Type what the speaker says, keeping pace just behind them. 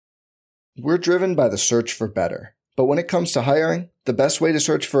We're driven by the search for better. But when it comes to hiring, the best way to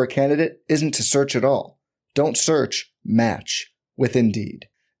search for a candidate isn't to search at all. Don't search, match with Indeed.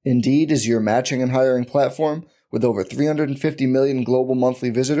 Indeed is your matching and hiring platform with over 350 million global monthly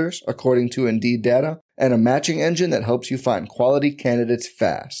visitors, according to Indeed data, and a matching engine that helps you find quality candidates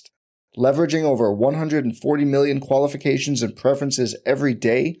fast. Leveraging over 140 million qualifications and preferences every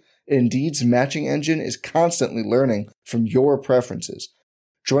day, Indeed's matching engine is constantly learning from your preferences.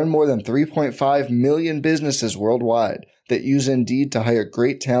 Join more than 3.5 million businesses worldwide that use Indeed to hire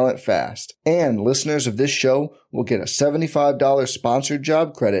great talent fast. And listeners of this show will get a $75 sponsored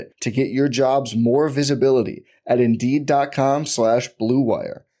job credit to get your jobs more visibility at Indeed.com/Blue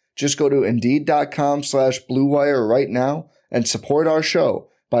Wire. Just go to Indeed.com/Blue Wire right now and support our show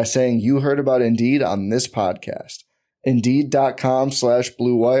by saying you heard about Indeed on this podcast.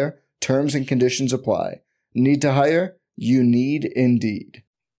 Indeed.com/Blue Wire. Terms and conditions apply. Need to hire? You need Indeed.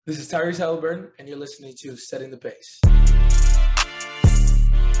 This is Tyrese Halliburton, and you're listening to Setting the Pace.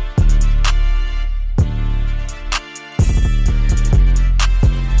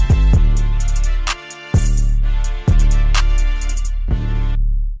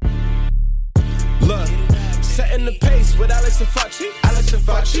 Look, setting the pace with Alex and Fauci.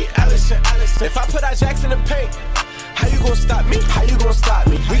 If I put our jacks in the paint, how you gonna stop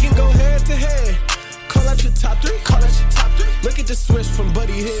me? We can go head to head. Call out your top three. Look at the switch from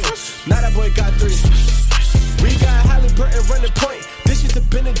Buddy Hill. Now that boy got three. We got Halliburton running point. This is the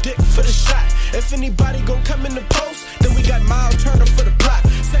Benedict for the shot. If anybody gon' come in the post, then we got Miles Turner for the block.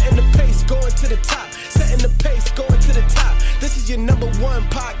 Setting the pace, going to the top. This is your number one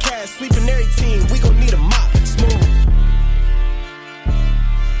podcast. Sweeping every team. We gon' need a mop. Smooth.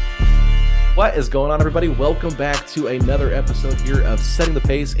 What is going on, everybody? Welcome back to another episode here of Setting the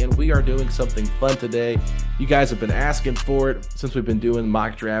Pace, and we are doing something fun today. You guys have been asking for it since we've been doing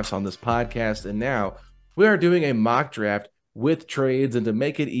mock drafts on this podcast, and now we are doing a mock draft with trades. And to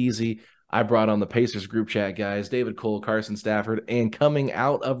make it easy, I brought on the Pacers group chat guys, David Cole, Carson Stafford, and coming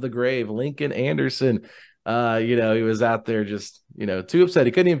out of the grave, Lincoln Anderson. He was out there just, too upset.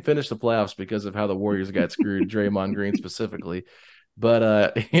 He couldn't even finish the playoffs because of how the Warriors got screwed, Draymond Green specifically.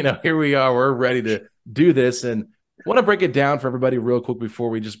 But, here we are. We're ready to do this, and want to break it down for everybody real quick before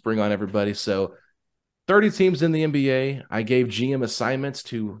we just bring on everybody. So 30 teams in the NBA. I gave GM assignments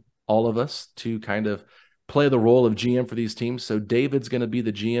to all of us to kind of play the role of GM for these teams. So David's going to be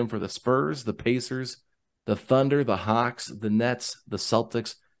the GM for the Spurs, the Pacers, the Thunder, the Hawks, the Nets, the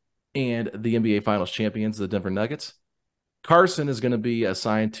Celtics, and the NBA Finals champions, the Denver Nuggets. Carson is going to be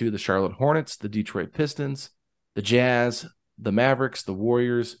assigned to the Charlotte Hornets, the Detroit Pistons, the Jazz, the Mavericks, the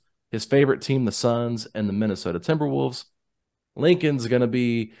Warriors, his favorite team, the Suns, and the Minnesota Timberwolves. Lincoln's going to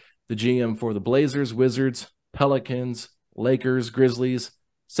be the GM for the Blazers, Wizards, Pelicans, Lakers, Grizzlies,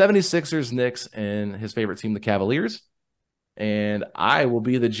 76ers, Knicks, and his favorite team, the Cavaliers. And I will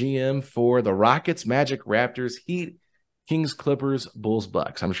be the GM for the Rockets, Magic, Raptors, Heat, Kings, Clippers, Bulls,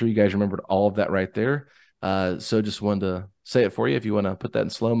 Bucks. I'm sure you guys remembered all of that right there. So just wanted to say it for you. If you want to put that in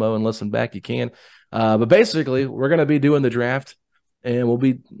slow-mo and listen back, you can. But basically, we're going to be doing the draft, and we'll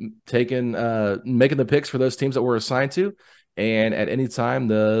be making the picks for those teams that we're assigned to. And at any time,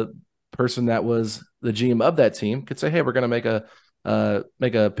 the person that was the GM of that team could say, hey, we're going to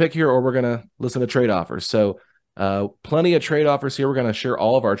make a pick here, or we're going to listen to trade offers. So plenty of trade offers here. We're going to share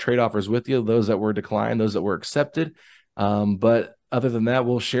all of our trade offers with you, those that were declined, those that were accepted. But other than that,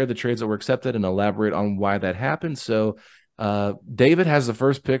 we'll share the trades that were accepted and elaborate on why that happened. So David has the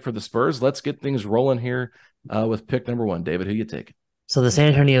first pick for the Spurs. Let's get things rolling here with pick number one. David, who you take? So the San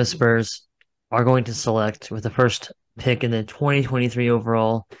Antonio Spurs are going to select with the first pick in the 2023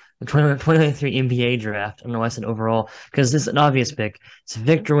 the 2023 NBA draft. I don't know why I said overall, because this is an obvious pick. It's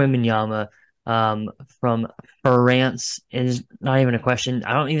Victor Wembanyama from France. It is not even a question.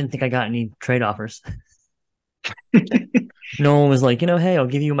 I don't even think I got any trade offers. No one was like, hey, I'll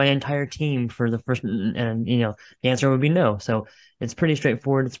give you my entire team for the first, and the answer would be no. So it's pretty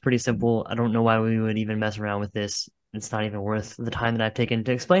straightforward. It's pretty simple. I don't know why we would even mess around with this. It's not even worth the time that I've taken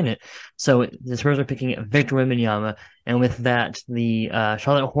to explain it. So the Spurs are picking Victor Wembanyama, and with that, the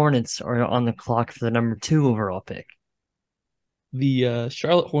Charlotte Hornets are on the clock for the number 2 overall pick. The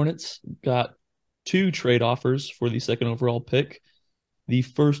Charlotte Hornets got 2 trade offers for the second overall pick. The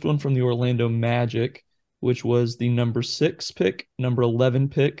first one from the Orlando Magic, which was the number 6 pick, number 11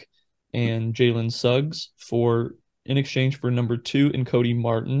 pick, and Jalen Suggs in exchange for number 2 and Cody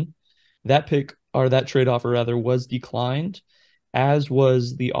Martin. That trade offer was declined, as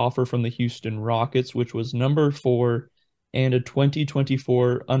was the offer from the Houston Rockets, which was number 4 and a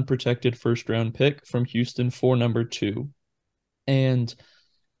 2024 unprotected first round pick from Houston for number 2. And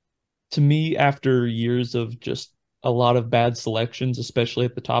To me, after years of just a lot of bad selections, especially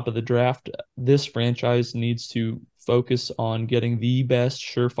at the top of the draft, this franchise needs to focus on getting the best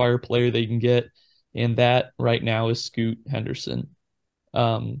surefire player they can get, and that right now is Scoot Henderson.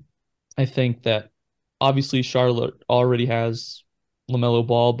 I think that obviously Charlotte already has LaMelo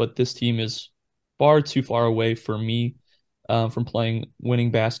Ball, but this team is far too far away for me from playing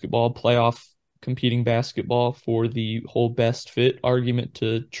winning basketball, playoff competing basketball for the whole best fit argument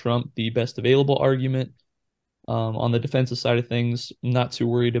to trump the best available argument. On the defensive side of things, I'm not too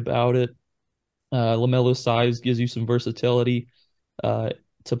worried about it. LaMelo's size gives you some versatility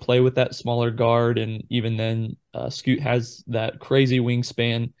to play with that smaller guard, and even then, Scoot has that crazy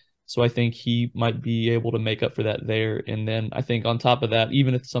wingspan, so I think he might be able to make up for that there. And then I think on top of that,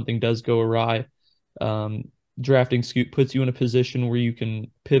 even if something does go awry, drafting Scoot puts you in a position where you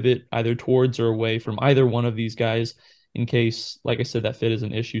can pivot either towards or away from either one of these guys in case, like I said, that fit is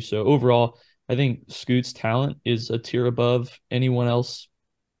an issue. So overall, I think Scoot's talent is a tier above anyone else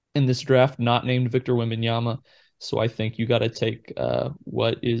in this draft, not named Victor Wembanyama. So I think you got to take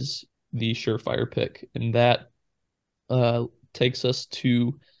what is the surefire pick. And that takes us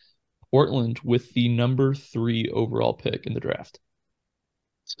to Portland with the number 3 overall pick in the draft.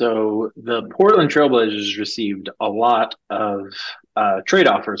 So the Portland Trailblazers received a lot of trade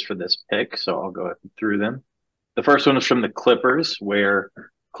offers for this pick, so I'll go through them. The first one is from the Clippers, where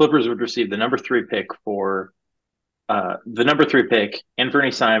Clippers would receive the number 3 pick for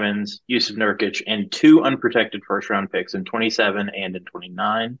Anthony Simons, Yusuf Nurkic, and 2 unprotected first-round picks in 27 and in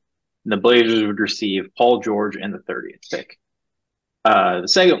 29. And the Blazers would receive Paul George and the 30th pick. The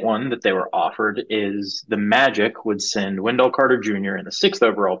second one that they were offered is the Magic would send Wendell Carter Jr. in the 6th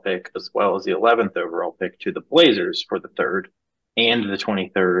overall pick, as well as the 11th overall pick, to the Blazers for the 3rd and the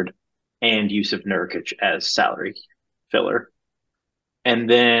 23rd, and Yusuf Nurkic as salary filler. And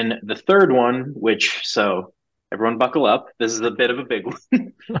then the third one, so everyone buckle up. This is a bit of a big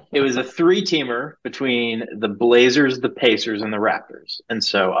one. It was a 3-teamer between the Blazers, the Pacers, and the Raptors. And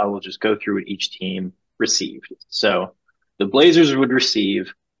so I will just go through what each team received. So the Blazers would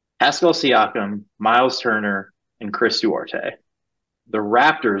receive Pascal Siakam, Miles Turner, and Chris Duarte. The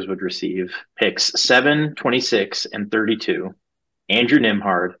Raptors would receive picks 7, 26, and 32, Andrew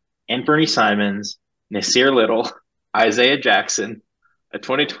Nembhard, Anthony Simons, Nasir Little, Isaiah Jackson, a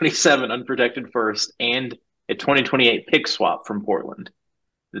 2027 unprotected first, and a 2028 pick swap from Portland.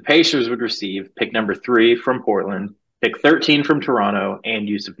 The Pacers would receive pick number 3 from Portland, pick 13 from Toronto, and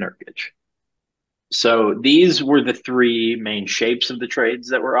Yusuf Nurkic. So these were the 3 main shapes of the trades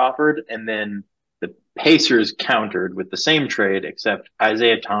that were offered, and then the Pacers countered with the same trade, except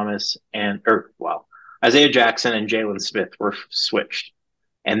Isaiah Jackson and Jalen Smith were switched,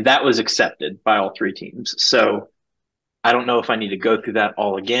 and that was accepted by all 3 teams. So I don't know if I need to go through that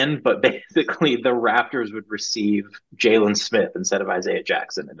all again, but basically the Raptors would receive Jalen Smith instead of Isaiah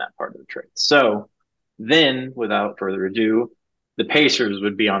Jackson in that part of the trade. So then, without further ado, the Pacers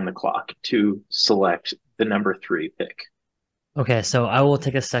would be on the clock to select the number 3 pick. Okay, so I will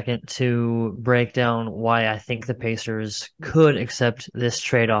take a second to break down why I think the Pacers could accept this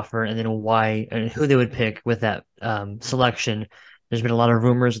trade offer, and then why and who they would pick with that selection. There's been a lot of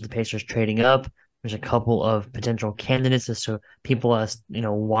rumors of the Pacers trading up. There's a couple of potential candidates as to people as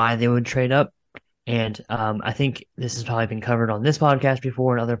why they would trade up, and I think this has probably been covered on this podcast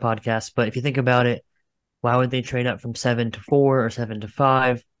before and other podcasts. But if you think about it, why would they trade up from 7 to 4 or 7 to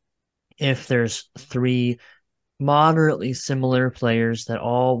 5 if there's 3 moderately similar players that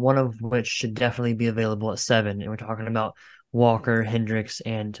one of which should definitely be available at 7? And we're talking about Walker, Hendricks,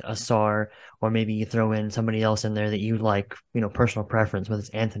 and Asar, or maybe you throw in somebody else in there that you like, personal preference, whether it's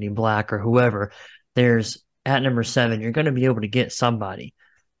Anthony Black or whoever. There's at number 7, you're going to be able to get somebody.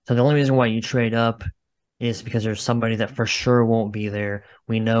 So the only reason why you trade up is because there's somebody that for sure won't be there.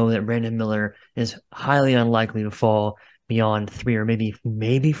 We know that Brandon Miller is highly unlikely to fall beyond 3 or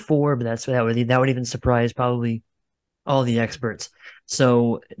maybe 4, but that would even surprise probably all the experts.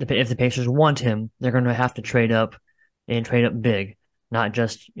 So if the Pacers want him, they're going to have to trade up and trade up big, not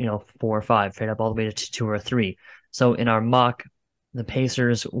just 4 or 5, trade up all the way to 2 or 3. So in our mock, the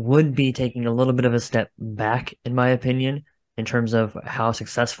Pacers would be taking a little bit of a step back, in my opinion, in terms of how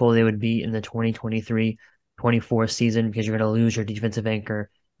successful they would be in the 2023-24 season, because you're going to lose your defensive anchor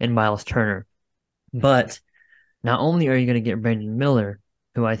in Miles Turner. But not only are you going to get Brandon Miller,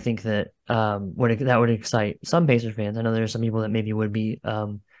 who I think that would excite some Pacers fans. I know there's some people that maybe would be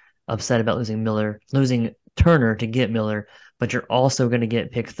upset about losing Turner to get Miller, but you're also going to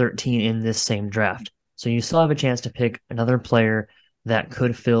get pick 13 in this same draft. So you still have a chance to pick another player that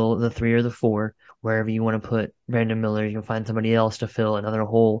could fill the 3 or the 4 wherever you want to put Brandon Miller. You can find somebody else to fill another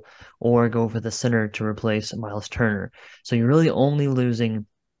hole, or go for the center to replace Miles Turner. So you're really only losing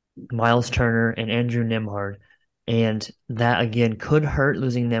Miles Turner and Andrew Nembhard. And that again could hurt.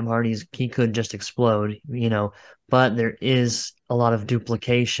 Losing Nembhard, he could just explode, but there is a lot of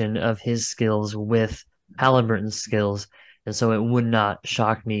duplication of his skills with Halliburton's skills. And so it would not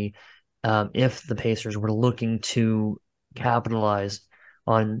shock me if the Pacers were looking to capitalize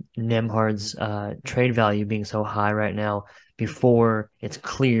on Nembhard's trade value being so high right now before it's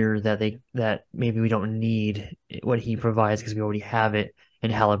clear that maybe we don't need what he provides because we already have it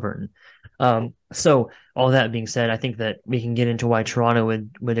in Halliburton. So all that being said, I think that we can get into why Toronto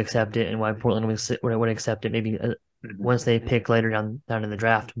would accept it and why Portland would accept it maybe once they pick later down in the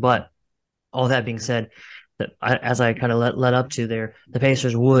draft. But all that being said, as I kind of led up to there, the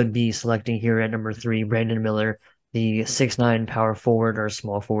Pacers would be selecting here at number 3, Brandon Miller, the 6'9" power forward or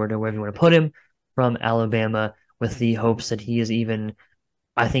small forward or wherever you want to put him, from Alabama, with the hopes that he is even,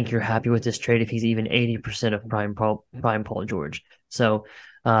 I think you're happy with this trade if he's even 80% of prime Paul George. So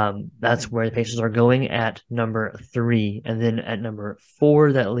that's where the Pacers are going at number 3. And then at number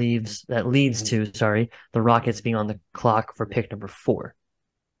 4, that leads to the Rockets being on the clock for pick number 4.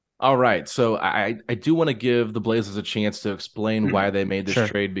 All right, so I do want to give the Blazers a chance to explain why they made this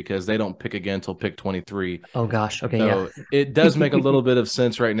trade, because they don't pick again until pick 23. Oh, gosh. Okay, so it does make a little bit of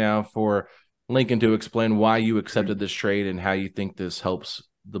sense right now for Lincoln to explain why you accepted this trade and how you think this helps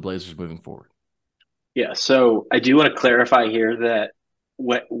the Blazers moving forward. Yeah, so I do want to clarify here that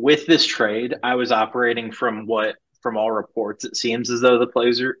with this trade, I was operating from all reports, it seems as though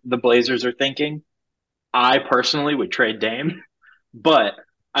the Blazers are thinking. I personally would trade Dame, but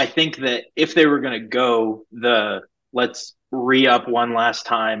I think that if they were going to go let's re-up one last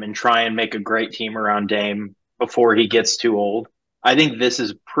time and try and make a great team around Dame before he gets too old, I think this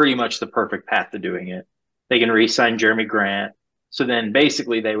is pretty much the perfect path to doing it. They can re-sign Jeremy Grant. So then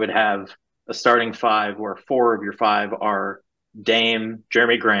basically they would have a starting 5 where 4 of your 5 are Dame,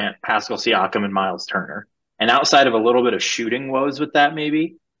 Jeremy Grant, Pascal Siakam, and Miles Turner. And outside of a little bit of shooting woes with that,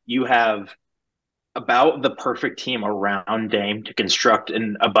 maybe, you have about the perfect team around Dame to construct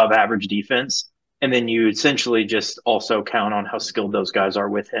an above average defense. And then you essentially just also count on how skilled those guys are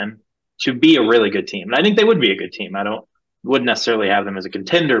with him to be a really good team. And I think they would be a good team. Wouldn't necessarily have them as a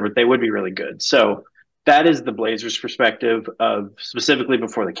contender, but they would be really good. So that is the Blazers' perspective of specifically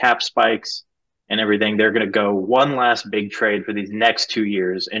before the cap spikes and everything. They're going to go one last big trade for these next 2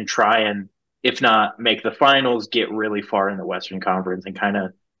 years and try and, if not make the finals, get really far in the Western Conference and kind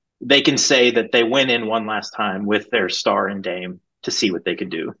of, they can say that they went in one last time with their star and Dame to see what they could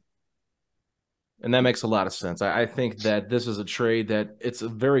do. And that makes a lot of sense. I think that this is a trade that it's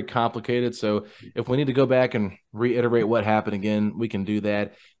very complicated. So if we need to go back and reiterate what happened again, we can do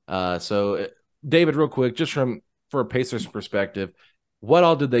that. So David, real quick, just for a Pacers perspective, what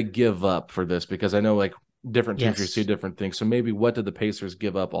all did they give up for this? Because I know different teams receive different things. So maybe what did the Pacers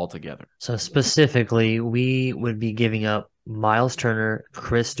give up altogether? So specifically, we would be giving up Miles Turner,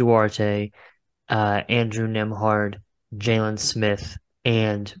 Chris Duarte, Andrew Nembhard, Jalen Smith,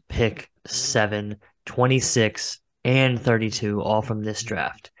 and pick 7, 26, and 32, all from this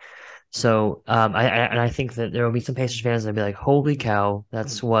draft. So I think that there will be some Pacers fans that'll be like, holy cow,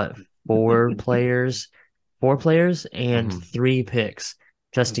 that's what, 4 players and 3 picks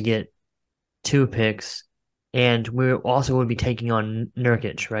just to get 2 picks. And we also would be taking on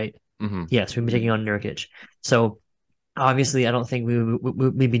Nurkic, right? Mm-hmm. Yes, we'd be taking on Nurkic. So obviously, I don't think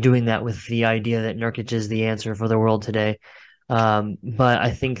we'd be doing that with the idea that Nurkic is the answer for the world today. But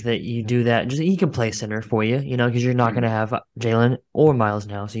I think that you do that, he can play center for you, because you're not going to have Jalen or Miles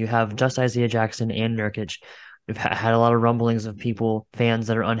now. So you have just Isaiah Jackson and Nurkic. We've had a lot of rumblings of fans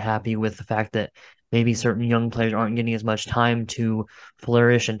that are unhappy with the fact that maybe certain young players aren't getting as much time to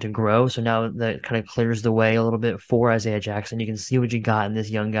flourish and to grow. So now that kind of clears the way a little bit for Isaiah Jackson. You can see what you got in this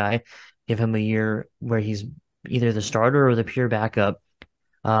young guy. Give him a year where he's either the starter or the pure backup.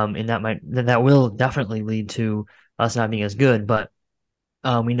 And that will definitely lead to us not being as good. But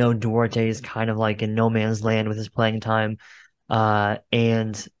we know Duarte is kind of like in no man's land with his playing time.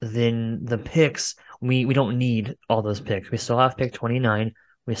 And then the picks, we don't need all those picks. We still have pick 29.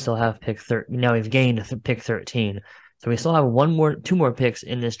 We still have pick 30. Now we've gained pick 13. So we still have 2 more picks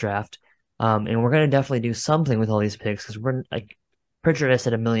in this draft. And we're going to definitely do something with all these picks because we're like Pritchard has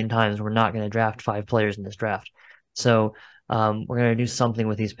said a million times, we're not going to draft 5 players in this draft. So we're going to do something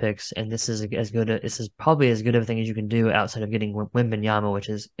with these picks. And this is probably as good of a thing as you can do outside of getting Wembanyama, which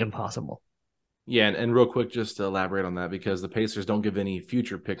is impossible. Yeah, and real quick, just to elaborate on that, because the Pacers don't give any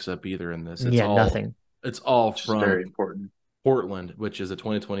future picks up either in this. It's nothing. It's all from very important. Portland, which is a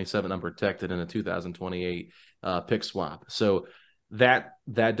 2027 unprotected and a 2028 pick swap. So that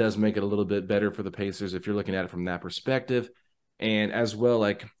does make it a little bit better for the Pacers if you're looking at it from that perspective. And as well,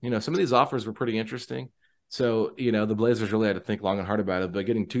 like, some of these offers were pretty interesting. So, the Blazers really had to think long and hard about it, but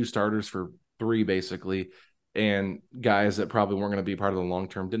getting 2 starters for 3 basically, and guys that probably weren't going to be part of the long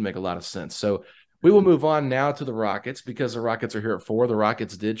term didn't make a lot of sense. So we will move on now to the Rockets, because the Rockets are here at 4. The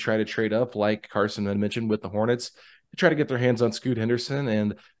Rockets did try to trade up, like Carson had mentioned, with the Hornets to try to get their hands on Scoot Henderson,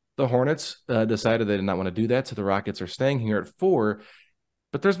 and the Hornets decided they did not want to do that, so the Rockets are staying here at 4.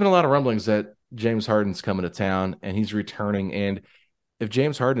 But there's been a lot of rumblings that James Harden's coming to town and he's returning, and if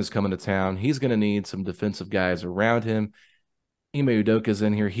James Harden is coming to town, he's going to need some defensive guys around him. Ime Udoka's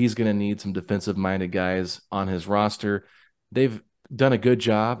in here. He's going to need some defensive-minded guys on his roster. They've done a good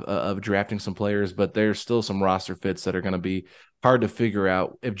job of drafting some players, but there's still some roster fits that are going to be hard to figure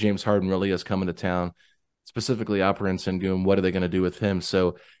out if James Harden really is coming to town, specifically Alperen Sengun. What are they going to do with him?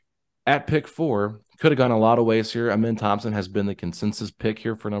 So at pick 4, could have gone a lot of ways here. Amen Thompson has been the consensus pick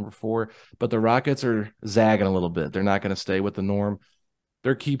here for number 4, but the Rockets are zagging a little bit. They're not going to stay with the norm.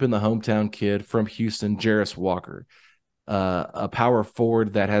 They're keeping the hometown kid from Houston, Jarris Walker, a power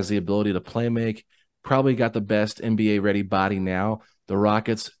forward that has the ability to play make, probably got the best NBA-ready body now. The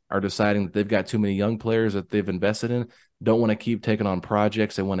Rockets are deciding that they've got too many young players that they've invested in, don't want to keep taking on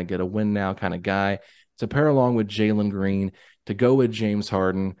projects. They want to get a win now kind of guy. To pair along with Jalen Green, to go with James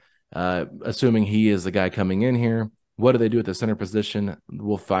Harden, assuming he is the guy coming in here. What do they do at the center position?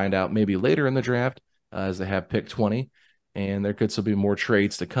 We'll find out maybe later in the draft as they have pick 20. And there could still be more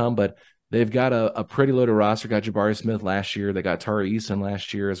trades to come, but they've got a pretty loaded roster. Got Jabari Smith last year. They got Tari Eason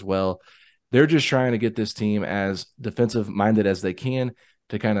last year as well. They're just trying to get this team as defensive-minded as they can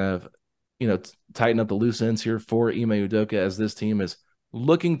to kind of, tighten up the loose ends here for Ime Udoka, as this team is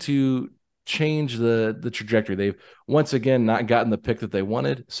looking to change the trajectory. They've once again not gotten the pick that they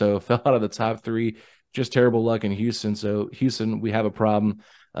wanted, so fell out of the top 3. Just terrible luck in Houston. So Houston, we have a problem.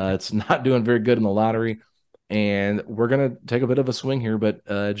 It's not doing very good in the lottery. And we're going to take a bit of a swing here, but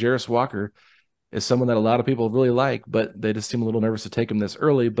Jarris Walker is someone that a lot of people really like, but they just seem a little nervous to take him this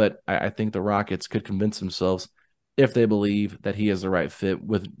early. But I think the Rockets could convince themselves, if they believe that he is the right fit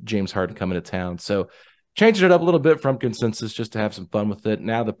with James Harden coming to town. So changing it up a little bit from consensus just to have some fun with it.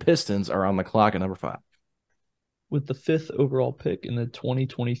 Now the Pistons are on the clock at number 5. With the 5th overall pick in the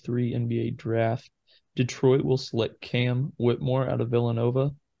 2023 NBA draft, Detroit will select Cam Whitmore out of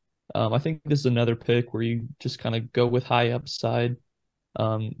Villanova. I think this is another pick where you just kind of go with high upside.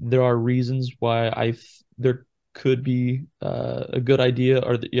 There are reasons why there could be a good idea,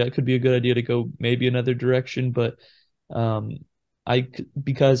 it could be a good idea to go maybe another direction, but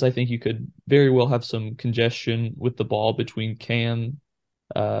because I think you could very well have some congestion with the ball between Cade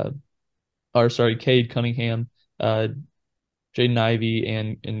Cunningham, Jaden Ivey,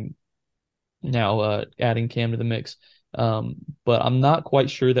 and now adding Cam to the mix. But I'm not quite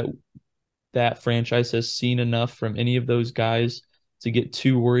sure that franchise has seen enough from any of those guys to get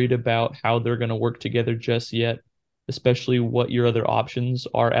too worried about how they're going to work together just yet, especially what your other options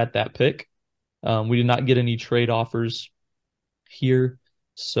are at that pick. We did not get any trade offers here.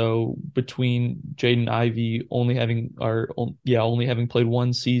 So between Jaden Ivey only having played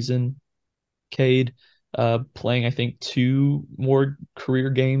 1 season, Cade playing, I think, 2 more career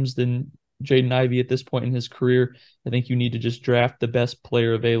games than Jaden Ivey at this point in his career, I think you need to just draft the best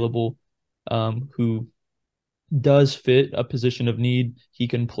player available who does fit a position of need. He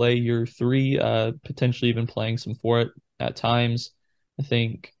can play your 3, potentially even playing some 4 at times. I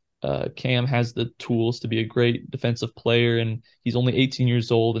think Cam has the tools to be a great defensive player, and he's only 18 years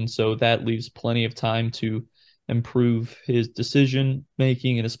old, and so that leaves plenty of time to improve his decision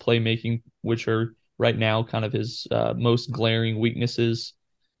making and his playmaking, which are right now kind of his most glaring weaknesses.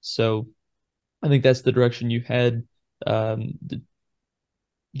 So I think that's the direction you head.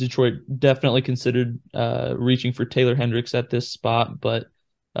 Detroit definitely considered reaching for Taylor Hendricks at this spot, but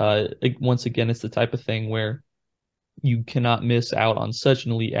once again, it's the type of thing where you cannot miss out on such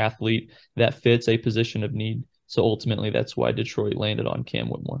an elite athlete that fits a position of need. So ultimately, that's why Detroit landed on Cam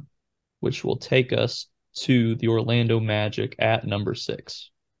Whitmore, which will take us to the Orlando Magic at number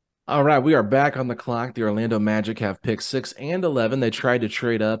 6. All right, we are back on the clock. The Orlando Magic have picks 6 and 11. They tried to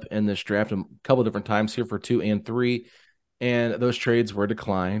trade up in this draft a couple different times here for 2 and 3, and those trades were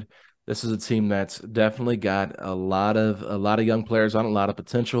declined. This is a team that's definitely got a lot of young players on, a lot of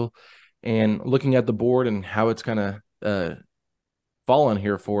potential. And looking at the board and how it's kind of fallen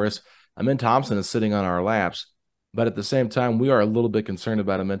here for us, Amen Thompson is sitting on our laps. But at the same time, we are a little bit concerned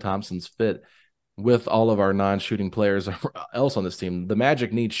about Amen Thompson's fit with all of our non-shooting players else on this team. The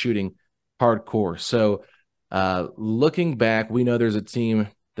Magic need shooting hardcore. So Looking back, we know there's a team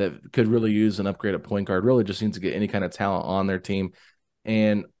that could really use an upgrade at point guard, really just needs to get any kind of talent on their team.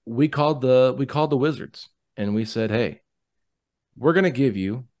 And we called the Wizards and we said, hey, we're going to give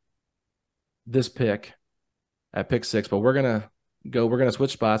you this pick at pick 6, but we're going to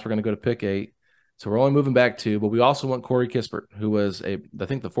switch spots. We're going to go to pick 8. So we're only moving back 2, but we also want Corey Kispert, who was I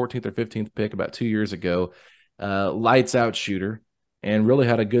think the 14th or 15th pick about 2 years ago, lights out shooter, and really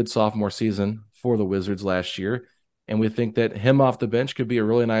had a good sophomore season for the Wizards last year. And we think that him off the bench could be a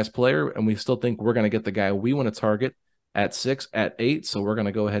really nice player. And we still think we're going to get the guy we want to target at 6, at 8. So we're going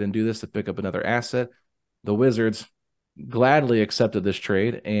to go ahead and do this to pick up another asset. The Wizards gladly accepted this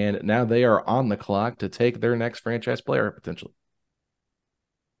trade, and now they are on the clock to take their next franchise player potentially.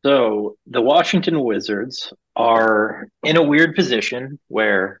 So the Washington Wizards are in a weird position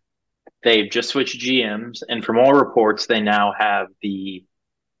where they've just switched GMs, and from all reports, they now have the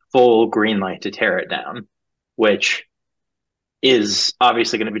full green light to tear it down, which is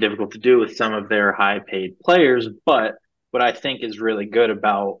obviously going to be difficult to do with some of their high-paid players. But what I think is really good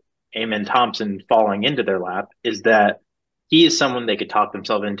about Amen Thompson falling into their lap is that he is someone they could talk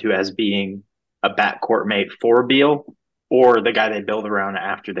themselves into as being a backcourt mate for Beal, or the guy they build around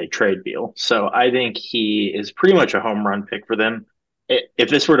after they trade Beal. So I think he is pretty much a home run pick for them. If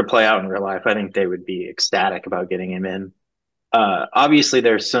this were to play out in real life, I think they would be ecstatic about getting him in. Obviously,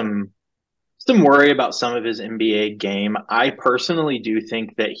 there's some worry about some of his NBA game. I personally do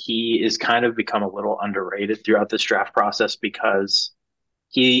think that he is kind of become a little underrated throughout this draft process because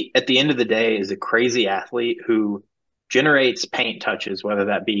he, at the end of the day, is a crazy athlete who generates paint touches, whether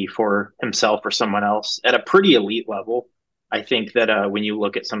that be for himself or someone else, at a pretty elite level. I think that when you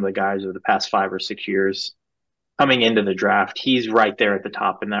look at some of the guys over the past 5 or 6 years coming into the draft, he's right there at the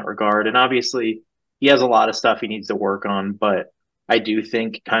top in that regard. And obviously, he has a lot of stuff he needs to work on, but I do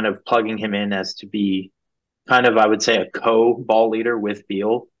think kind of plugging him in as to be kind of, I would say, a co-ball leader with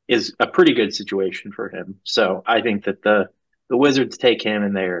Beal is a pretty good situation for him. So I think that the Wizards take him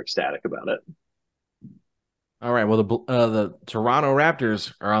and they're ecstatic about it. All right, well, the Toronto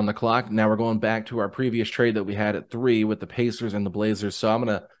Raptors are on the clock. Now we're going back to our previous trade that we had at 3 with the Pacers and the Blazers. So I'm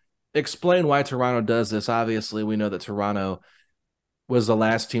going to explain why Toronto does this. Obviously, we know that Toronto was the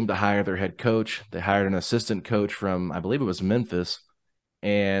last team to hire their head coach. They hired an assistant coach from, I believe it was Memphis,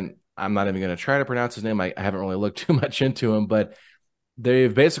 and I'm not even going to try to pronounce his name. I haven't really looked too much into him, but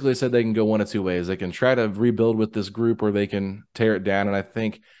they've basically said they can go one of 2 ways. They can try to rebuild with this group or they can tear it down, and I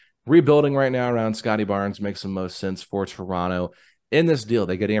think rebuilding right now around Scotty Barnes makes the most sense for Toronto. In this deal,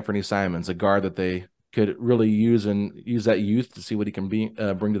 they get Anthony Simons, a guard that they could really use that youth to see what he can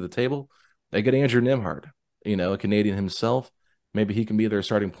bring to the table. They get Andrew Nembhard, a Canadian himself. Maybe he can be their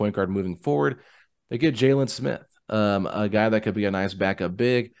starting point guard moving forward. They get Jalen Smith, a guy that could be a nice backup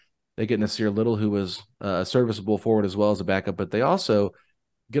big. They get Nasir Little, who was a serviceable forward as well as a backup, but they also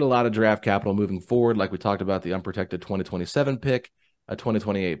get a lot of draft capital moving forward, like we talked about the unprotected 2027 pick, a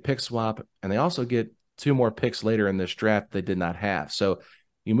 2028 pick swap, and they also get 2 more picks later in this draft they did not have. So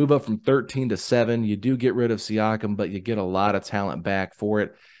you move up from 13 to 7. You do get rid of Siakam, but you get a lot of talent back for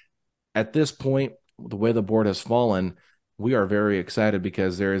it. At this point, the way the board has fallen, we are very excited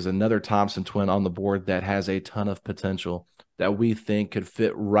because there is another Thompson twin on the board that has a ton of potential that we think could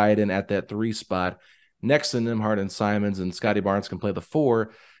fit right in at that 3 spot. Next to Nembhard and Simons, and Scotty Barnes can play the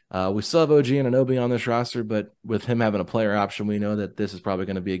 4. We still have OG Anunoby on this roster, but with him having a player option, we know that this is probably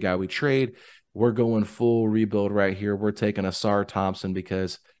going to be a guy we trade. We're going full rebuild right here. We're taking Ausar Thompson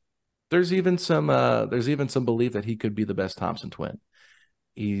because there's even some belief that he could be the best Thompson twin.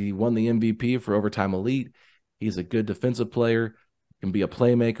 He won the MVP for Overtime Elite. He's a good defensive player, can be a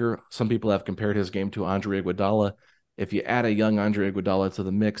playmaker. Some people have compared his game to Andre Iguodala. If you add a young Andre Iguodala to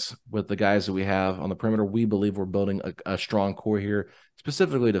the mix with the guys that we have on the perimeter, we believe we're building a strong core here,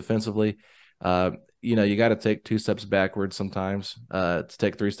 specifically defensively. You got to take 2 steps backwards sometimes to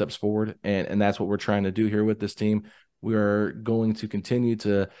take 3 steps forward, and that's what we're trying to do here with this team. We are going to continue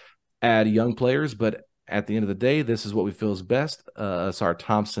to add young players, but at the end of the day, this is what we feel is best. Ausar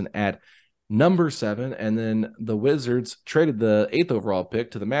Thompson at number 7, and then the Wizards traded the 8th overall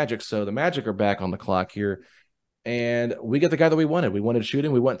pick to the Magic, so the Magic are back on the clock here. And we get the guy that we wanted. We wanted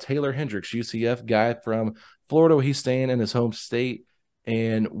shooting. We want Taylor Hendricks, UCF guy from Florida. He's staying in his home state.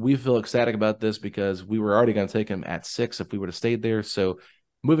 And we feel ecstatic about this because we were already going to take him at 6 if we would have stayed there. So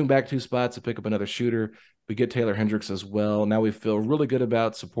moving back 2 spots to pick up another shooter, we get Taylor Hendricks as well. Now we feel really good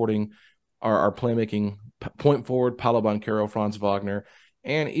about supporting our playmaking point forward, Paolo Banchero, Franz Wagner,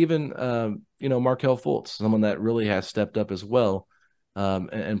 and even, Markelle Fultz, someone that really has stepped up as well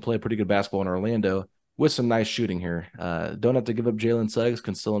and played pretty good basketball in Orlando. With some nice shooting here. Don't have to give up Jalen Suggs,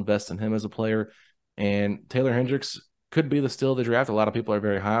 can still invest in him as a player. and Taylor Hendricks could be the steal of the draft. A lot of people are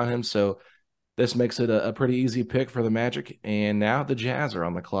very high on him, so this makes it a pretty easy pick for the Magic. And now the Jazz are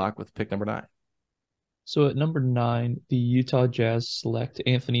on the clock with pick number 9. So at number 9, the Utah Jazz select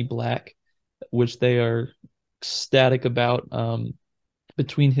Anthony Black, which they are ecstatic about.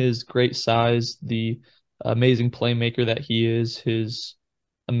 Between his great size, the amazing playmaker that he is, his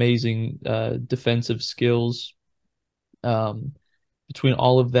amazing defensive skills, between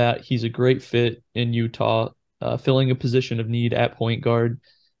all of that, he's a great fit in Utah, filling a position of need at point guard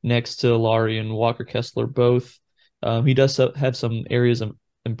next to Lowry and Walker Kessler both. He does have some areas of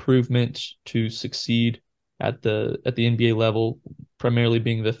improvement to succeed at the NBA level, primarily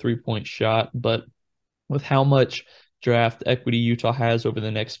being the three-point shot. But with how much draft equity Utah has over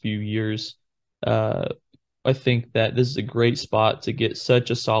the next few years, I think that this is a great spot to get such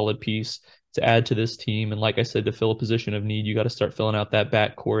a solid piece to add to this team. And like I said, to fill a position of need, you got to start filling out that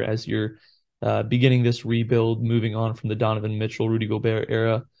backcourt as you're beginning this rebuild, moving on from the Donovan Mitchell, Rudy Gobert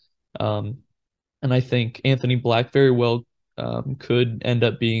era. And I think Anthony Black very well could end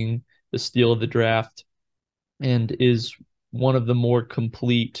up being the steal of the draft and is one of the more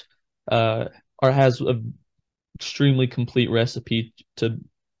complete or has an extremely complete recipe to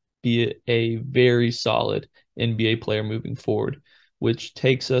be a very solid NBA player moving forward, which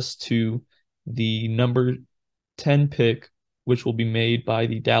takes us to the number 10 pick, which will be made by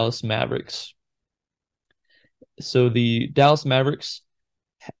the Dallas Mavericks. So the Dallas Mavericks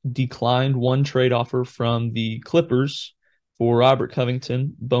declined one trade offer from the Clippers for Robert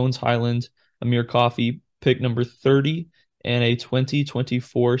Covington, Bones Highland, Amir Coffey, pick number 30, and a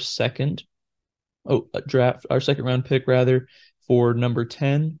 2024 second round pick for number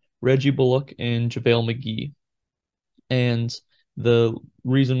 10, Reggie Bullock and JaVale McGee. And the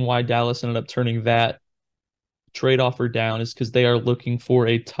reason why Dallas ended up turning that trade offer down is because they are looking for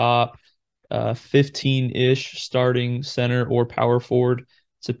a top 15-ish starting center or power forward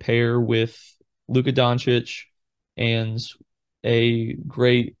to pair with Luka Doncic and a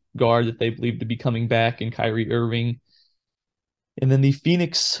great guard that they believe to be coming back in Kyrie Irving. And then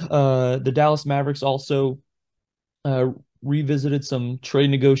the Dallas Mavericks also revisited some trade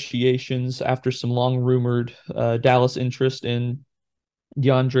negotiations after some long-rumored Dallas interest in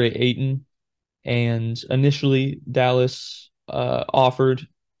DeAndre Ayton. And initially, Dallas offered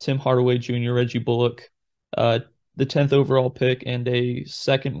Tim Hardaway Jr., Reggie Bullock, the 10th overall pick, and a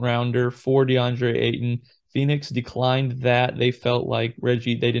second rounder for DeAndre Ayton. Phoenix declined that. They felt like they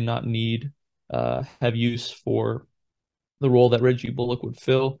did not have use for the role that Reggie Bullock would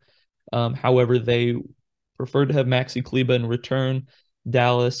fill. However, they preferred to have Maxi Kleber in return.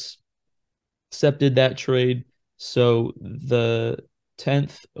 Dallas accepted that trade. So the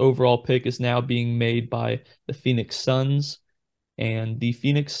 10th overall pick is now being made by the Phoenix Suns. And the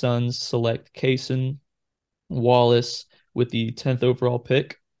Phoenix Suns select Cason Wallace with the 10th overall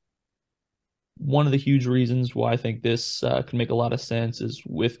pick. One of the huge reasons why I think this can make a lot of sense is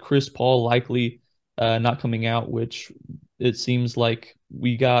with Chris Paul likely not coming out, which it seems like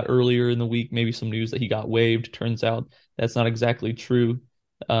we got earlier in the week, maybe some news that he got waived. Turns out that's not exactly true.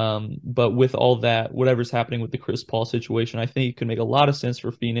 But with all that, whatever's happening with the Chris Paul situation, I think it could make a lot of sense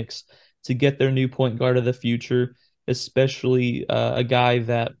for Phoenix to get their new point guard of the future, especially a guy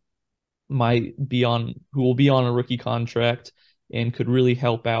that who will be on a rookie contract and could really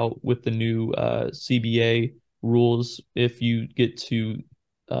help out with the new CBA rules if you get to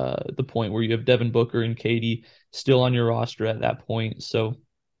the point where you have Devin Booker and KD still on your roster at that point. So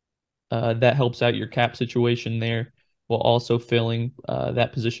that helps out your cap situation there while also filling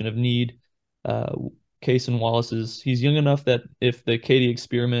that position of need. Cason Wallace he's young enough that if the KD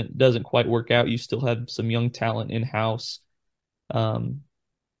experiment doesn't quite work out, you still have some young talent in-house. And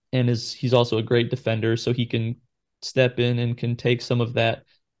he's also a great defender, so he can step in and can take some of that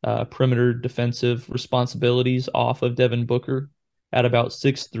perimeter defensive responsibilities off of Devin Booker at about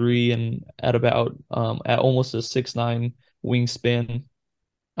 6'3" and at about at almost a 6'9" wingspan.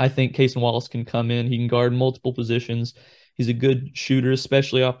 I think Cason Wallace can come in. He can guard multiple positions. He's a good shooter,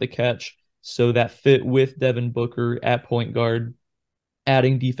 especially off the catch. So that fit with Devin Booker at point guard,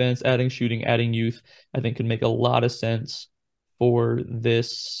 adding defense, adding shooting, adding youth, I think could make a lot of sense for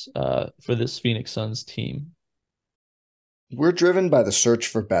this Phoenix Suns team. We're driven by the search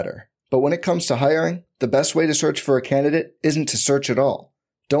for better. But when it comes to hiring, the best way to search for a candidate isn't to search at all.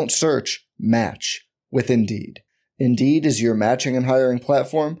 Don't search, match with Indeed. Indeed is your matching and hiring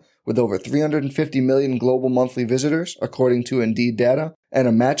platform with over 350 million global monthly visitors, according to Indeed data, and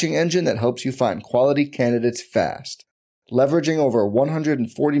a matching engine that helps you find quality candidates fast. Leveraging over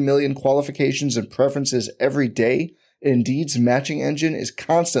 140 million qualifications and preferences every day, Indeed's matching engine is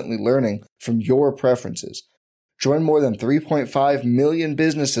constantly learning from your preferences. Join more than 3.5 million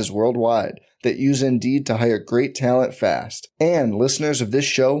businesses worldwide that use Indeed to hire great talent fast. And listeners of this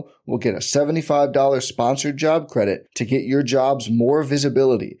show will get a $75 sponsored job credit to get your jobs more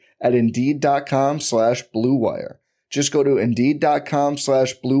visibility at Indeed.com/Blue Wire. Just go to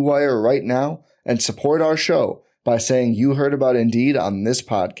Indeed.com/Blue Wire right now and support our show by saying you heard about Indeed on this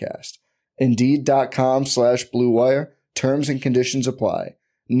podcast. Indeed.com/Blue Wire. Terms and conditions apply.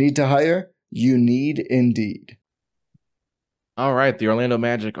 Need to hire? You need Indeed. All right, the Orlando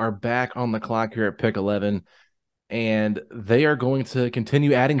Magic are back on the clock here at pick 11, and they are going to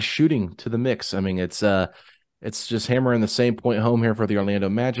continue adding shooting to the mix. I mean, it's just hammering the same point home here for the Orlando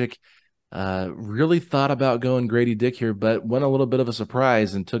Magic. Really thought about going Grady Dick here, but went a little bit of a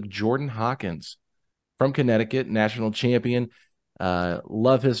surprise and took Jordan Hawkins from Connecticut, national champion.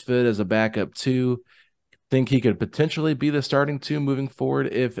 Love his fit as a backup too. Think he could potentially be the starting two moving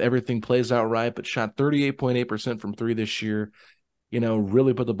forward if everything plays out right, but shot 38.8% from three this year.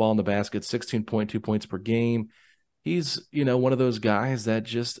 Really put the ball in the basket, 16.2 points per game. He's, one of those guys that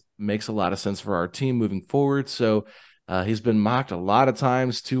just makes a lot of sense for our team moving forward. So he's been mocked a lot of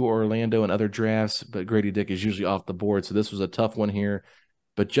times to Orlando and other drafts, but Grady Dick is usually off the board. So this was a tough one here,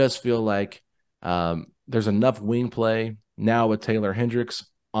 but just feel like there's enough wing play now with Taylor Hendricks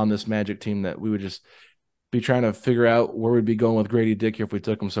on this Magic team that we would just be trying to figure out where we'd be going with Grady Dick here if we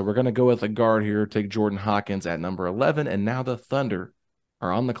took him. So we're going to go with a guard here, take Jordan Hawkins at number 11, and now the Thunder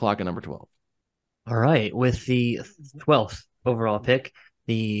are on the clock at number 12. All right, with the 12th overall pick,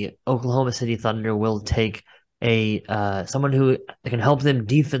 the Oklahoma City Thunder will take someone who can help them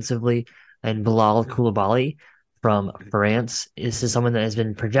defensively, and Bilal Koulibaly from France. This is someone that has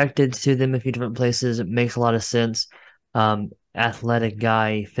been projected to them a few different places. It makes a lot of sense. Athletic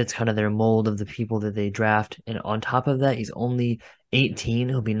guy, fits kind of their mold of the people that they draft. And on top of that, he's only 18.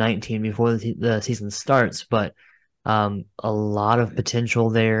 He'll be 19 before the season starts, but a lot of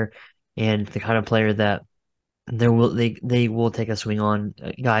potential there, and the kind of player that they will take a swing on.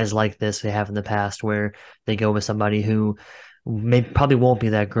 Guys like this they have in the past, where they go with somebody who probably won't be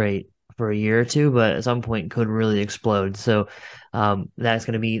that great for a year or two, but at some point could really explode. So that's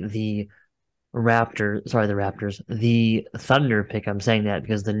going to be the Thunder pick. I'm saying that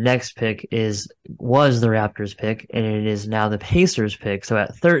because the next pick was the Raptors pick, and it is now the Pacers pick. So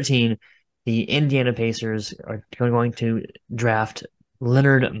at 13, the Indiana Pacers are going to draft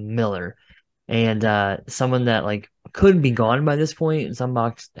Leonard Miller, and someone that could be gone by this point. Some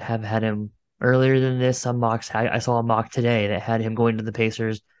mocks have had him earlier than this. Some mocks, I saw a mock today that had him going to the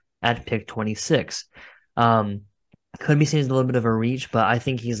Pacers at pick 26. Could be seen as a little bit of a reach, but I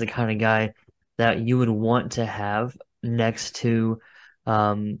think he's the kind of guy that you would want to have next to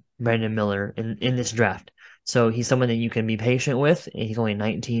Brandon Miller in this draft. So he's someone that you can be patient with. He's only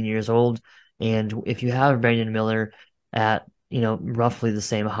 19 years old. And if you have Brandon Miller at, roughly the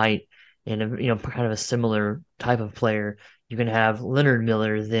same height and, kind of a similar type of player, you can have Leonard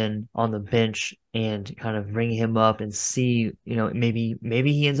Miller then on the bench and kind of bring him up and see,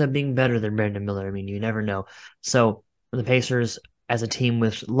 maybe he ends up being better than Brandon Miller. I mean, you never know. So the Pacers, as a team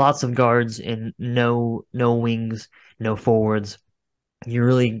with lots of guards and no wings, no forwards, you're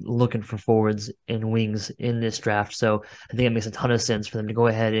really looking for forwards and wings in this draft. So I think it makes a ton of sense for them to go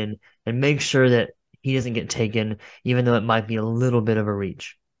ahead and make sure that he doesn't get taken, even though it might be a little bit of a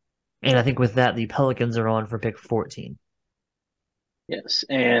reach. And I think with that, the Pelicans are on for pick 14. Yes,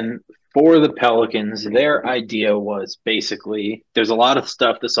 and for the Pelicans, their idea was basically there's a lot of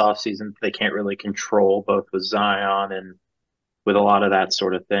stuff this offseason they can't really control, both with Zion and with a lot of that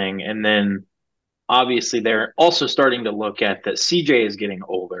sort of thing. And then obviously they're also starting to look at that CJ is getting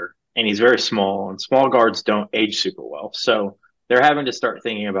older and he's very small, and small guards don't age super well. So they're having to start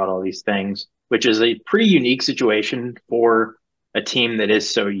thinking about all these things, which is a pretty unique situation for a team that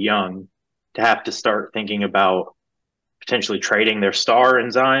is so young to have to start thinking about potentially trading their star in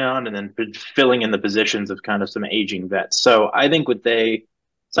Zion and then filling in the positions of kind of some aging vets. So I think what they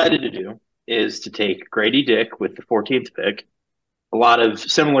decided to do is to take Grady Dick with the 14th pick. A lot of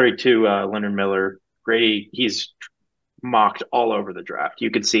similar to Leonard Miller, Grady, he's mocked all over the draft.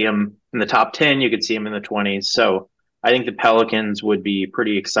 You could see him in the top 10, you could see him in the 20s. So I think the Pelicans would be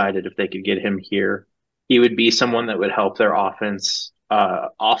pretty excited if they could get him here. He would be someone that would help their offense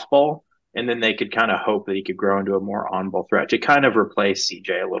off ball, and then they could kind of hope that he could grow into a more on ball threat to kind of replace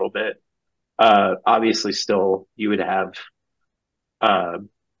CJ a little bit. Obviously, still, you would have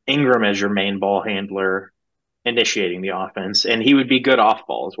Ingram as your main ball handler, initiating the offense, and he would be good off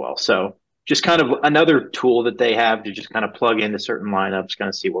ball as well. So just kind of another tool that they have to just kind of plug into certain lineups, kind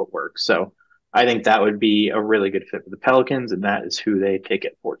of see what works. So I think that would be a really good fit for the Pelicans, and that is who they pick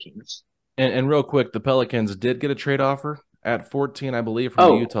at 14. And real quick, the Pelicans did get a trade offer at 14, I believe,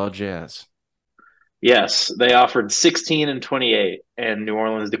 from the Utah Jazz. Yes, they offered 16 and 28, and New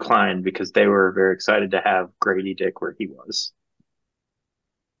Orleans declined because they were very excited to have Grady Dick where he was.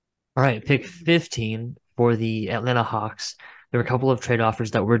 All right, pick 15 for the Atlanta Hawks. There were a couple of trade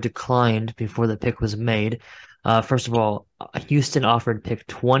offers that were declined before the pick was made. First of all, Houston offered pick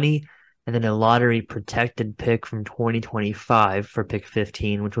 20 and then a lottery protected pick from 2025 for pick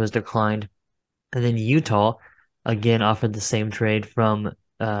 15, which was declined. And then Utah again offered the same trade from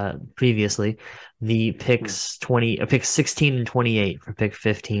previously, the picks 16 and 28 for pick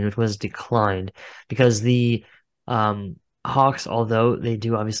 15, which was declined because the Hawks, although they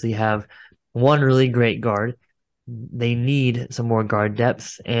do obviously have one really great guard, they need some more guard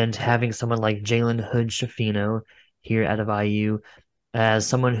depth, and having someone like Jalen Hood-Schifino here out of IU as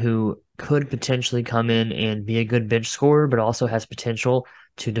someone who could potentially come in and be a good bench scorer, but also has potential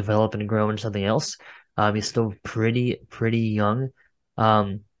to develop and grow into something else. He's still pretty young.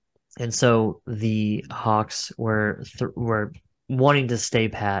 And so the Hawks were wanting to stay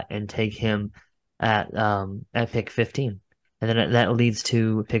pat and take him at pick 15. And then that leads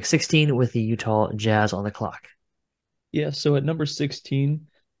to pick 16 with the Utah Jazz on the clock. Yeah, so at number 16,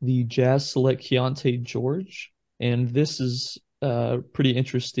 the Jazz select Keontae George, and this is a pretty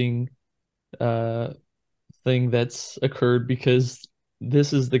interesting thing that's occurred because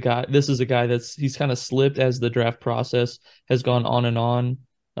this is a guy he's kind of slipped as the draft process has gone on and on.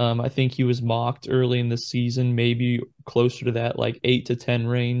 I think he was mocked early in the season, maybe closer to that like 8 to 10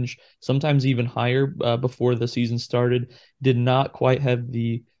 range, sometimes even higher before the season started. Did not quite have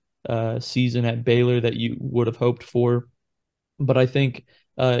the season at Baylor that you would have hoped for. But I think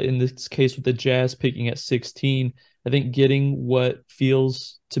in this case with the Jazz picking at 16, I think getting what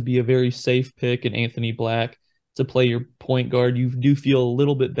feels to be a very safe pick in Anthony Black to play your point guard, you do feel a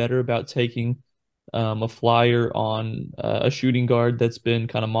little bit better about taking a flyer on a shooting guard that's been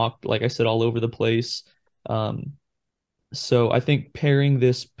kind of mocked, like I said, all over the place. So I think pairing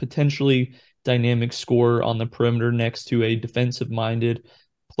this potentially dynamic scorer on the perimeter next to a defensive-minded,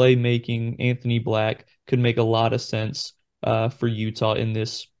 playmaking Anthony Black could make a lot of sense for Utah in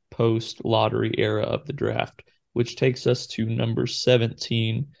this post-lottery era of the draft, which takes us to number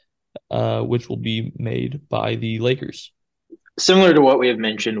 17, which will be made by the Lakers. Similar to what we have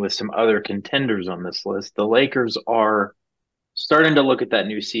mentioned with some other contenders on this list, the Lakers are starting to look at that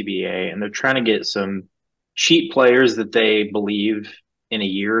new CBA, and they're trying to get some cheap players that they believe in a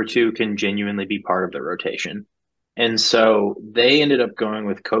year or two can genuinely be part of their rotation. And so they ended up going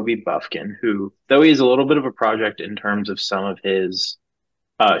with Kobe Buffkin, who, though he's a little bit of a project in terms of some of his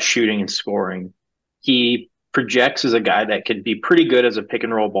shooting and scoring, he projects as a guy that could be pretty good as a pick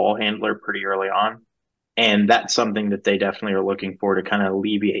and roll ball handler pretty early on. And that's something that they definitely are looking for to kind of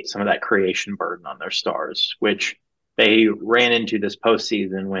alleviate some of that creation burden on their stars, which they ran into this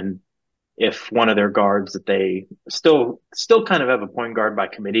postseason when if one of their guards that they still kind of have a point guard by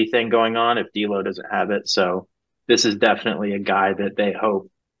committee thing going on if D'Lo doesn't have it. So this is definitely a guy that they hope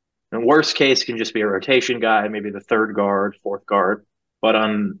in worst case can just be a rotation guy, maybe the third guard, fourth guard. But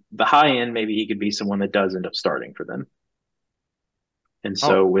on the high end, maybe he could be someone that does end up starting for them. And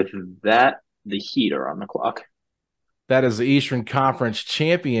so with that, the Heat are on the clock. That is the Eastern Conference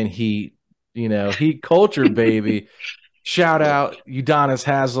champion Heat. Heat culture, baby. Shout out Udonis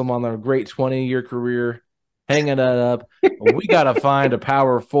Haslem on their great 20-year career, hanging it up. We got to find a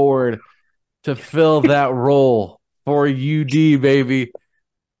power forward to fill that role for UD, baby.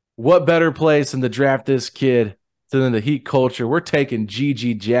 What better place than to draft this kid than the Heat culture? We're taking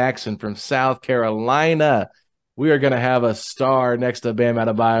G.G. Jackson from South Carolina. We are going to have a star next to Bam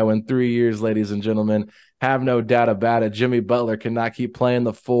Adebayo in 3 years, ladies and gentlemen. Have no doubt about it. Jimmy Butler cannot keep playing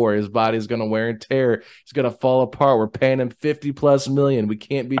the four. His body's going to wear and tear. He's going to fall apart. We're paying him $50+ million. We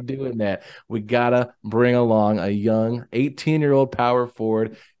can't be doing that. We got to bring along a young 18-year-old power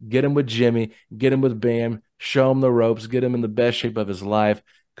forward, get him with Jimmy, get him with Bam, show him the ropes, get him in the best shape of his life.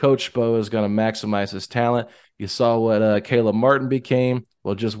 Coach Spo is going to maximize his talent. You saw what Caleb Martin became.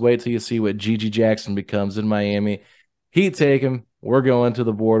 Well, just wait till you see what G.G. Jackson becomes in Miami. Heat take him. We're going to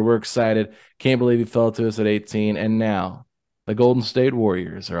the board. We're excited. Can't believe he fell to us at 18. And now the Golden State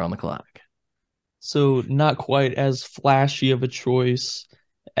Warriors are on the clock. So not quite as flashy of a choice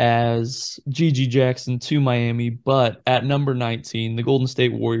as G.G. Jackson to Miami, but at number 19, the Golden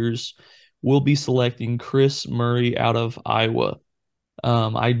State Warriors will be selecting Chris Murray out of Iowa.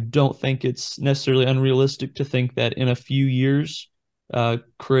 I don't think it's necessarily unrealistic to think that in a few years,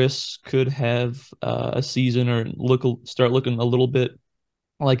 Chris could have a season or start looking a little bit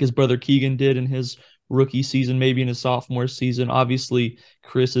like his brother Keegan did in his rookie season, maybe in his sophomore season. Obviously,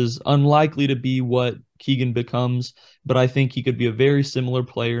 Chris is unlikely to be what Keegan becomes, but I think he could be a very similar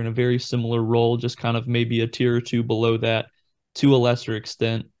player in a very similar role, just kind of maybe a tier or two below that to a lesser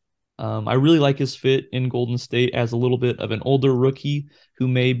extent. I really like his fit in Golden State as a little bit of an older rookie who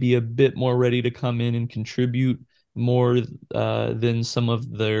may be a bit more ready to come in and contribute more than some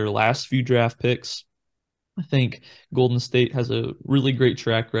of their last few draft picks. I think Golden State has a really great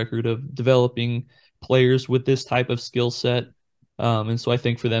track record of developing players with this type of skill set. And so I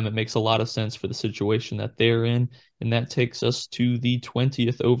think for them, it makes a lot of sense for the situation that they're in. And that takes us to the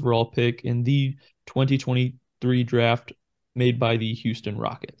 20th overall pick in the 2023 draft made by the Houston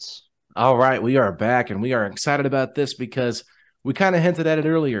Rockets. All right, we are back, and we are excited about this because we kind of hinted at it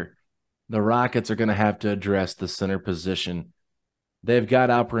earlier. The Rockets are going to have to address the center position. They've got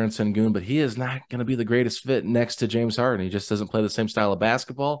Alperen Sengun, but he is not going to be the greatest fit next to James Harden. He just doesn't play the same style of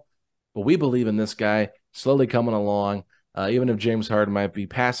basketball. But we believe in this guy slowly coming along, even if James Harden might be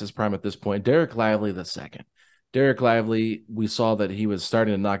past his prime at this point. Derek Lively the second. Derek Lively, we saw that he was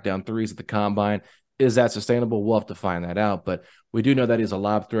starting to knock down threes at the combine. Is that sustainable? We'll have to find that out. But we do know that he's a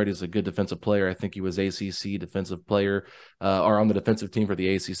lob threat. He's a good defensive player. I think he was ACC defensive player or on the defensive team for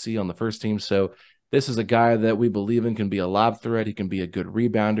the ACC on the first team. So this is a guy that we believe in can be a lob threat. He can be a good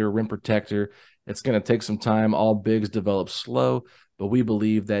rebounder, rim protector. It's going to take some time. All bigs develop slow, but we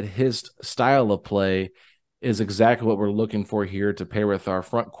believe that his style of play is exactly what we're looking for here to pair with our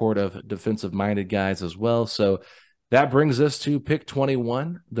front court of defensive-minded guys as well. So that brings us to pick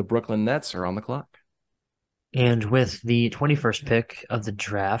 21. The Brooklyn Nets are on the clock. And with the 21st pick of the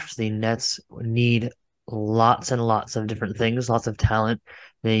draft, the Nets need lots and lots of different things, lots of talent.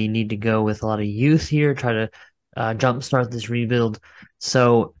 They need to go with a lot of youth here, try to jumpstart this rebuild.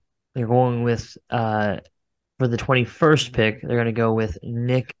 So they're going with, for the 21st pick, they're going to go with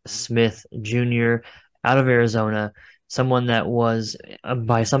Nick Smith Jr. out of Arizona, someone that was,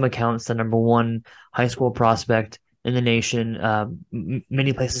 by some accounts, the number one high school prospect in the nation.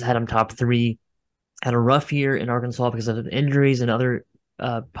 Many places had him top 3. Had a rough year in Arkansas because of injuries and other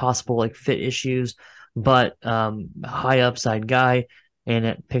possible fit issues, but high upside guy. And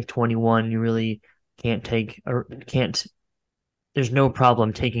at pick 21, you really there's no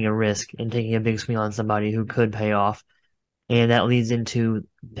problem taking a risk and taking a big swing on somebody who could pay off. And that leads into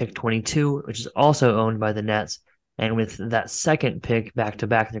pick 22, which is also owned by the Nets. And with that second pick back to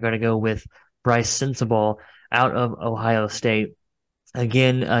back, they're going to go with Bryce Sensabaugh out of Ohio State.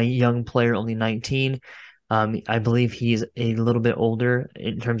 Again, a young player, only 19. I believe he's a little bit older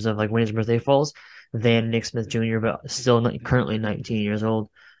in terms of when his birthday falls than Nick Smith Jr., but still currently 19 years old,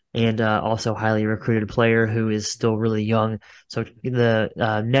 and also highly recruited player who is still really young. So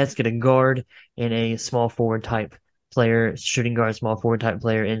the Nets get a guard and a small forward type player, shooting guard, small forward type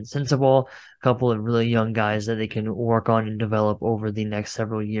player in Sensabaugh, a couple of really young guys that they can work on and develop over the next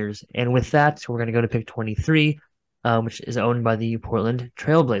several years. And with that, we're going to go to pick 23. Which is owned by the Portland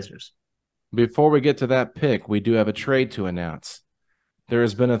Trailblazers. Before we get to that pick, we do have a trade to announce. There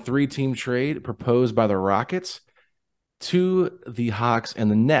has been a 3-team trade proposed by the Rockets to the Hawks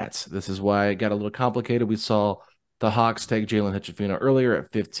and the Nets. This is why it got a little complicated. We saw the Hawks take Jalen Hood-Schifino earlier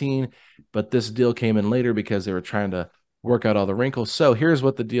at 15, but this deal came in later because they were trying to work out all the wrinkles. So here's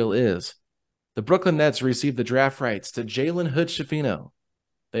what the deal is. The Brooklyn Nets received the draft rights to Jalen Hood-Schifino.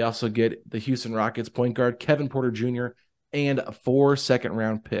 They also get the Houston Rockets point guard Kevin Porter Jr. and 4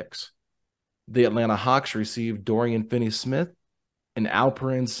 second-round picks. The Atlanta Hawks received Dorian Finney-Smith and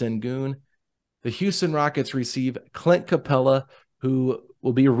Alperen Sengun. The Houston Rockets receive Clint Capella, who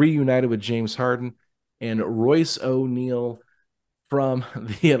will be reunited with James Harden, and Royce O'Neal from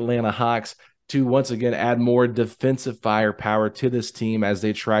the Atlanta Hawks to once again add more defensive firepower to this team as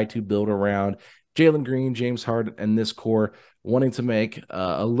they try to build around Jalen Green, James Harden, and this core, wanting to make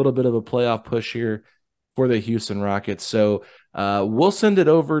a little bit of a playoff push here for the Houston Rockets. So we'll send it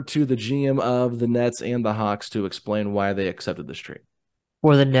over to the GM of the Nets and the Hawks to explain why they accepted this trade.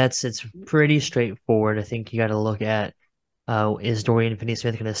 For the Nets, it's pretty straightforward. I think you got to look at is Dorian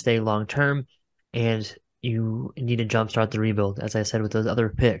Finney-Smith going to stay long-term? And you need to jumpstart the rebuild, as I said, with those other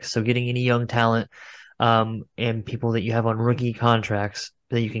picks. So getting any young talent and people that you have on rookie contracts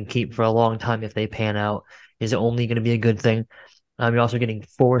that you can keep for a long time if they pan out is only going to be a good thing. You're also getting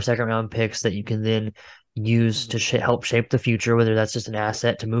 4 second-round picks that you can then use to help shape the future, whether that's just an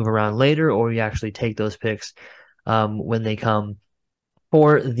asset to move around later or you actually take those picks when they come.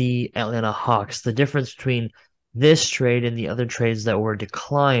 For the Atlanta Hawks, the difference between this trade and the other trades that were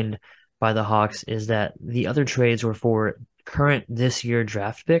declined by the Hawks is that the other trades were for current this year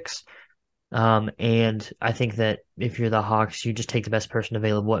draft picks. And I think that if you're the Hawks, you just take the best person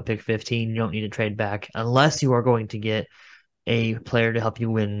available at pick 15. You don't need to trade back unless you are going to get a player to help you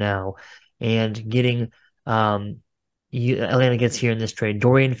win now. And getting Atlanta gets here in this trade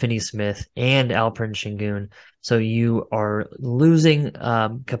Dorian Finney-Smith and Alperen Sengun. So you are losing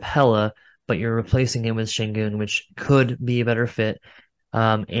Capella, but you're replacing him with Sengun, which could be a better fit.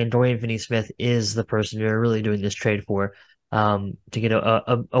 And Dorian Finney-Smith is the person you're really doing this trade for, to get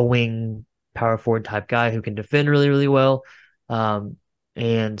a wing power forward type guy who can defend really, really well, and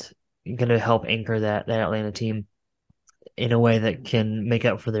going to help anchor that Atlanta team in a way that can make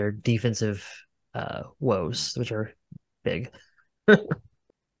up for their defensive woes, which are big. All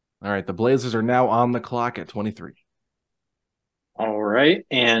right, the Blazers are now on the clock at 23. All right.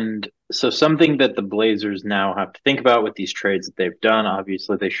 And so something that the Blazers now have to think about with these trades that they've done,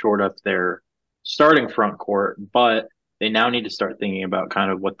 obviously they shored up their starting front court, but they now need to start thinking about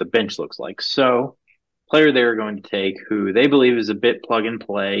kind of what the bench looks like. So player they're going to take who they believe is a bit plug and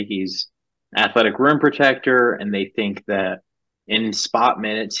play. He's an athletic rim protector, and they think that in spot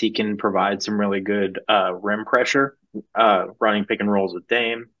minutes, he can provide some really good rim pressure, running pick and rolls with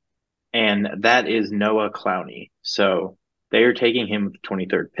Dame. And that is Noah Clowney. So they are taking him with the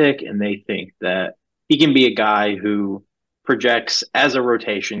 23rd pick, and they think that he can be a guy who projects as a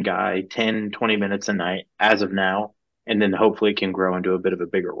rotation guy 10, 20 minutes a night as of now, and then hopefully can grow into a bit of a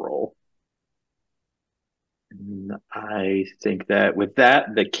bigger role. And I think that with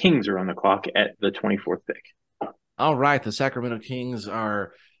that, the Kings are on the clock at the 24th pick. All right, the Sacramento Kings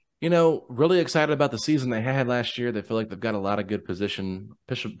are, really excited about the season they had last year. They feel like they've got a lot of good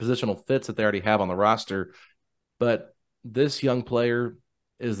positional fits that they already have on the roster. But this young player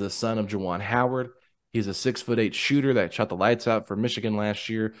is the son of Juwan Howard. He's a 6'8" shooter that shot the lights out for Michigan last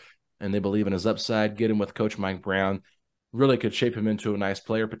year, and they believe in his upside. Get him with Coach Mike Brown. Really could shape him into a nice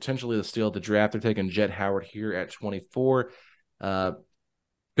player, potentially the steal of the draft. They're taking Jett Howard here at 24.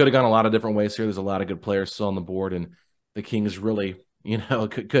 Could have gone a lot of different ways here. There's a lot of good players still on the board, and the Kings really,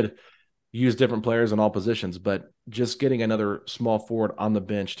 could use different players in all positions. But just getting another small forward on the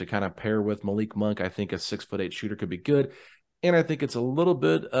bench to kind of pair with Malik Monk, I think a 6'8" shooter could be good. And I think it's a little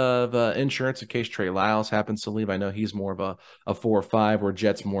bit of insurance in case Trey Lyles happens to leave. I know he's more of a 4 or 5, where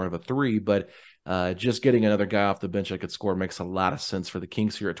Jett's more of a 3, but just getting another guy off the bench that could score makes a lot of sense for the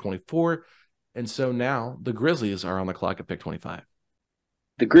Kings here at 24. And so now the Grizzlies are on the clock at pick 25.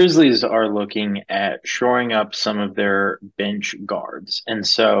 The Grizzlies are looking at shoring up some of their bench guards. And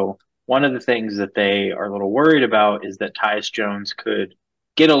so one of the things that they are a little worried about is that Tyus Jones could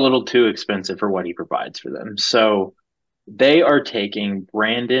get a little too expensive for what he provides for them. So they are taking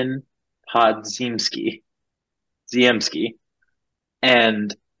Brandon Podziemski,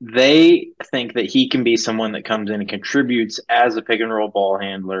 and they think that he can be someone that comes in and contributes as a pick and roll ball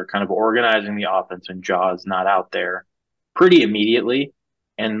handler, kind of organizing the offense when Ja is not out there pretty immediately.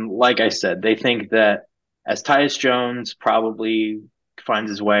 And like I said, they think that as Tyus Jones probably finds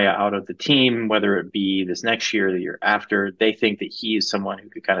his way out of the team, whether it be this next year or the year after, they think that he is someone who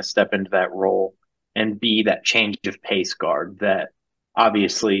could kind of step into that role and be that change of pace guard that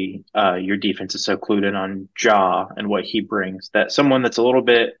obviously your defense is so clued in on Ja and what he brings, that someone that's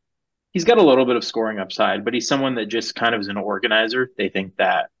he's got a little bit of scoring upside, but he's someone that just kind of is an organizer. They think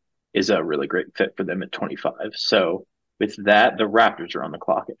that is a really great fit for them at 25. So with that, the Raptors are on the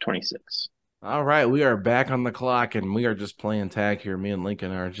clock at 26. All right, we are back on the clock, and we are just playing tag here. Me and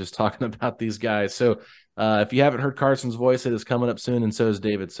Lincoln are just talking about these guys. So if you haven't heard Carson's voice, it is coming up soon, and so is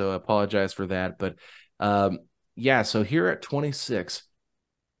David, so I apologize for that. But, so here at 26,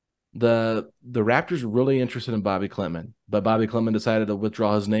 the Raptors are really interested in Bobby Klintman, but Bobby Klintman decided to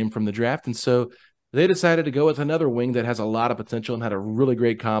withdraw his name from the draft, and so they decided to go with another wing that has a lot of potential and had a really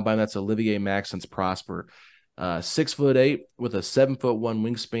great combine. That's Olivier Maxence Prosper. 6'8" with a 7'1"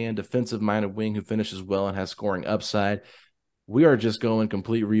 wingspan, defensive-minded wing who finishes well and has scoring upside. We are just going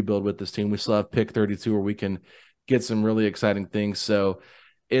complete rebuild with this team. We still have pick 32 where we can get some really exciting things. So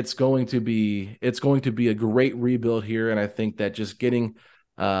it's going to be a great rebuild here, and I think that just getting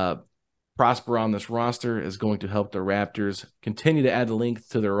Prosper on this roster is going to help the Raptors continue to add length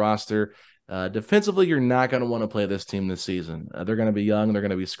to their roster. Defensively, you're not going to want to play this team this season. They're going to be young, they're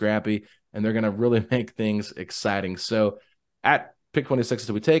going to be scrappy, and they're going to really make things exciting. So at pick 26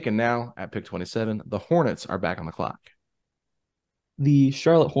 that we take, and now at pick 27, the Hornets are back on the clock. The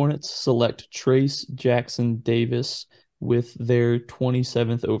Charlotte Hornets select Trayce Jackson-Davis with their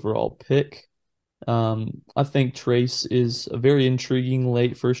 27th overall pick. I think Trayce is a very intriguing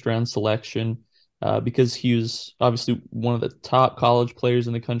late first-round selection because he was obviously one of the top college players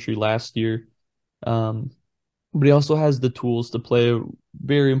in the country last year. but he also has the tools to play a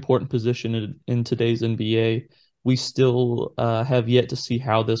very important position in today's NBA. We still have yet to see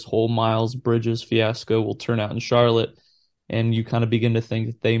how this whole Miles Bridges fiasco will turn out in Charlotte. And you kind of begin to think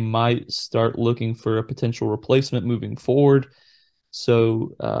that they might start looking for a potential replacement moving forward.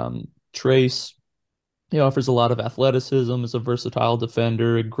 So Trace, he offers a lot of athleticism, is a versatile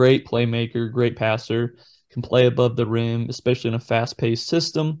defender, a great playmaker, great passer, can play above the rim, especially in a fast-paced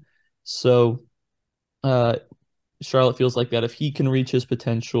system. So Charlotte feels like that if he can reach his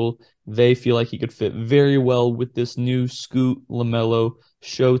potential, they feel like he could fit very well with this new Scoot, LaMelo,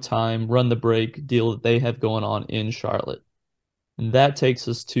 Showtime, run the break deal that they have going on in Charlotte. And that takes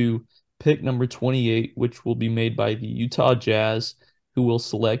us to pick number 28, which will be made by the Utah Jazz, who will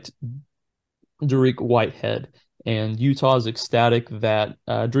select Dariq Whitehead. And Utah is ecstatic that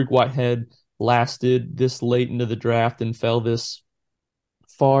Dariq Whitehead lasted this late into the draft and fell this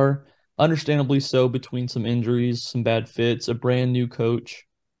far. Understandably so, between some injuries, some bad fits, a brand new coach,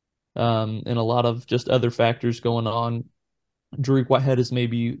 and a lot of just other factors going on. Dariq Whitehead is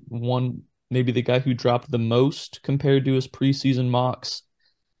maybe the guy who dropped the most compared to his preseason mocks.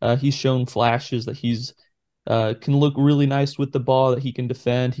 He's shown flashes that he's can look really nice with the ball, that he can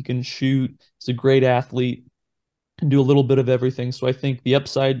defend, he can shoot. He's a great athlete, can do a little bit of everything. So I think the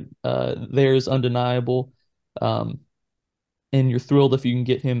upside there is undeniable. And you're thrilled if you can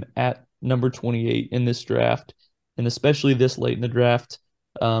get him at number 28 in this draft, and especially this late in the draft.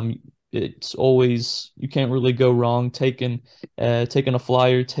 It's always, you can't really go wrong taking a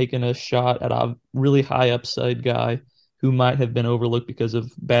flyer, taking a shot at a really high upside guy who might have been overlooked because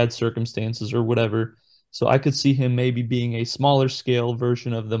of bad circumstances or whatever. So I could see him maybe being a smaller scale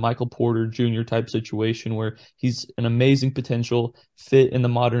version of the Michael Porter Jr. type situation, where he's an amazing potential fit in the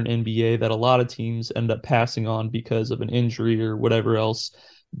modern NBA that a lot of teams end up passing on because of an injury or whatever else,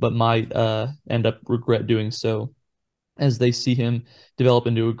 but might end up regret doing so, as they see him develop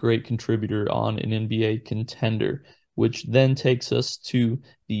into a great contributor on an NBA contender, which then takes us to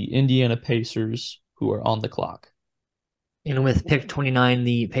the Indiana Pacers, who are on the clock. And with pick 29,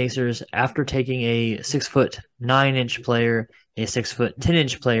 the Pacers, after taking a 6'9" player, a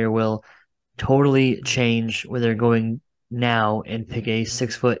 6'10" player will totally change where they're going now and pick a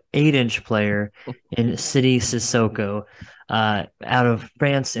 6'8" player in Sidi Sissoko, out of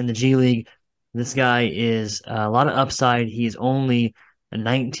France in the G League. This guy is a lot of upside. He's only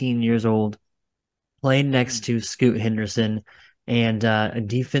 19 years old, played next to Scoot Henderson, and a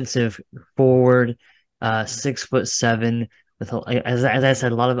defensive forward, 6'7", with, as I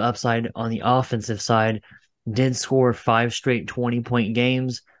said, a lot of upside on the offensive side. Did score 5 straight 20-point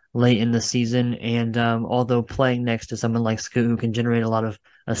games late in the season, and although playing next to someone like Scoot, who can generate a lot of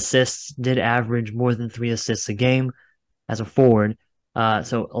assists, did average more than 3 assists a game as a forward.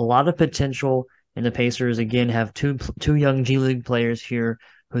 So a lot of potential, and the Pacers again have two young G League players here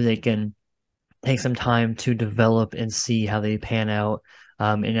who they can take some time to develop and see how they pan out.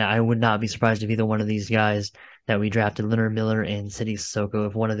 And I would not be surprised if either one of these guys that we drafted, Leonard Miller and Sidi Sissoko,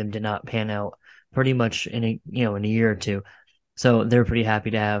 if one of them did not pan out pretty much in a year or two. So they're pretty happy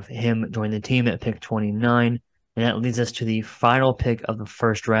to have him join the team at pick 29. And that leads us to the final pick of the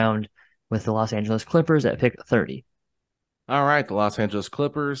first round with the Los Angeles Clippers at pick 30. All right, the Los Angeles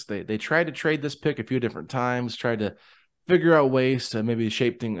Clippers, they tried to trade this pick a few different times, tried to figure out ways to maybe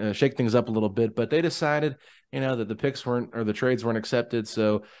shake things up a little bit, but they decided, that the picks weren't, or the trades weren't accepted.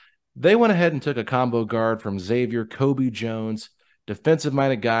 So they went ahead and took a combo guard from Xavier, Kobe Jones,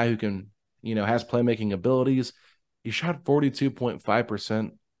 defensive-minded guy who can, has playmaking abilities. He shot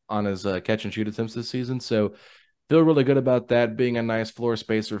 42.5% on his catch and shoot attempts this season. So feel really good about that, being a nice floor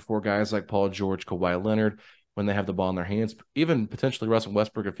spacer for guys like Paul George, Kawhi Leonard, when they have the ball in their hands, even potentially Russell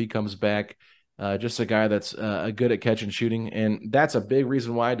Westbrook if he comes back. Just a guy that's good at catch and shooting, and that's a big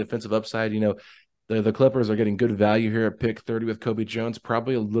reason why defensive upside. The Clippers are getting good value here at pick 30 with Kobe Jones.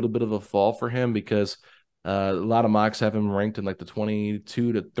 Probably a little bit of a fall for him because a lot of mocks have him ranked in like the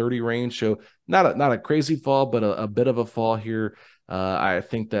 22 to 30 range. So not a crazy fall, but a bit of a fall here. I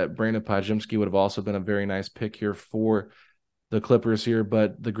think that Brandon Podziemski would have also been a very nice pick here for the Clippers here,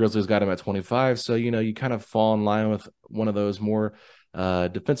 but the Grizzlies got him at 25. So, you kind of fall in line with one of those more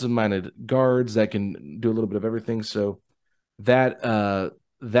defensive-minded guards that can do a little bit of everything. So that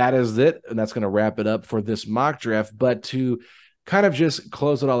is it, and that's going to wrap it up for this mock draft. But to kind of just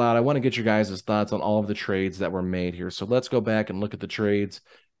close it all out, I want to get your guys' thoughts on all of the trades that were made here. So let's go back and look at the trades.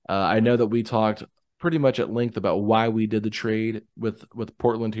 I know that we talked pretty much at length about why we did the trade with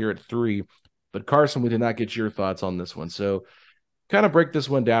Portland here at 3, but Carson, we did not get your thoughts on this one. So kind of break this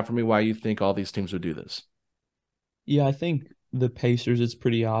one down for me, why you think all these teams would do this. Yeah, I think the Pacers, it's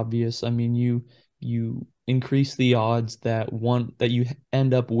pretty obvious. I mean, you increase the odds that you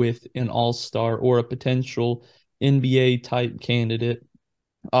end up with an all-star or a potential NBA type candidate.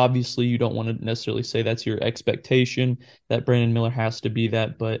 Obviously, you don't want to necessarily say that's your expectation that Brandon Miller has to be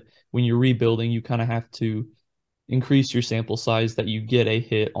that, but when you're rebuilding, you kind of have to increase your sample size that you get a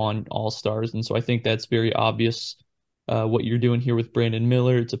hit on all-stars. And so I think that's very obvious what you're doing here with Brandon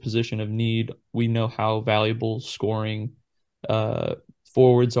Miller. It's a position of need. We know how valuable scoring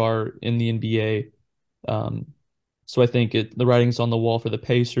forwards are in the NBA. So I think the writing's on the wall for the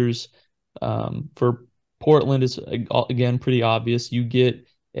Pacers. For Portland, it's again pretty obvious. You get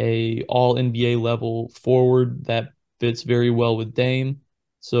a all NBA level forward that fits very well with Dame,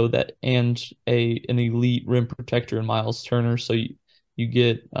 and an elite rim protector in Miles Turner. So you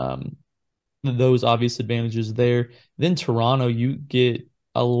get those obvious advantages there. Then Toronto, you get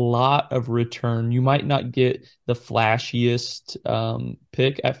a lot of return. You might not get the flashiest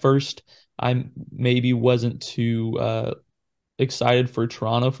pick at first. I maybe wasn't too excited for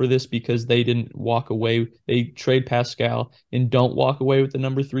Toronto for this because they didn't walk away. They trade Pascal and don't walk away with the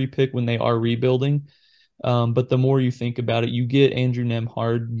number 3 pick when they are rebuilding. But the more you think about it, you get Andrew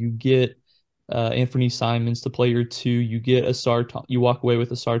Nembhard, you get Anthony Simons to play your 2, you get you walk away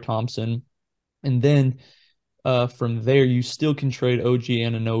with Asar Thompson. And then from there, you still can trade OG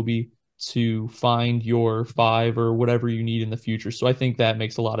Anunoby to find your 5 or whatever you need in the future. So I think that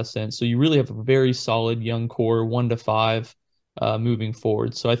makes a lot of sense. So you really have a very solid young core, 1 to 5 moving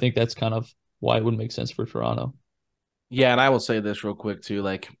forward. So I think that's kind of why it would make sense for Toronto. Yeah, and I will say this real quick too.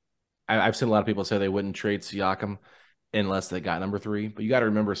 Like I've seen a lot of people say they wouldn't trade Siakam unless they got number 3, but you got to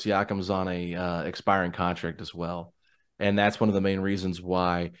remember Siakam's on a expiring contract as well, and that's one of the main reasons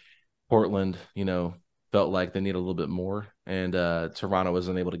why Portland, felt like they need a little bit more, and Toronto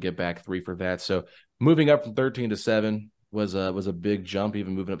wasn't able to get back 3 for that. So moving up from 13 to 7 was a big jump,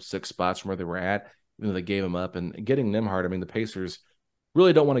 even moving up 6 spots from where they were at, even though they gave him up. And getting Nembhard, I mean, the Pacers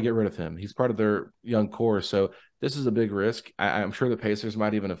really don't want to get rid of him. He's part of their young core, so this is a big risk. I'm sure the Pacers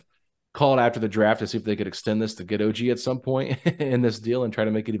might even have called after the draft to see if they could extend this to get OG at some point in this deal and try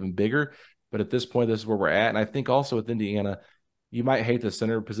to make it even bigger. But at this point, this is where we're at. And I think also with Indiana, you might hate the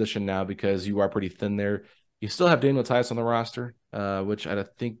center position now because you are pretty thin there. You still have Daniel Tice on the roster, which I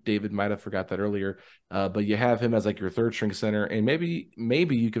think David might have forgot that earlier. But you have him as like your third string center, and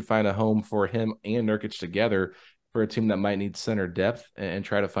maybe you could find a home for him and Nurkic together for a team that might need center depth and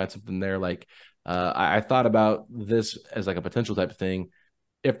try to find something there. Like I thought about this as like a potential type of thing.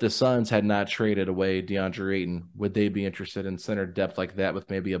 If the Suns had not traded away DeAndre Ayton, would they be interested in center depth like that with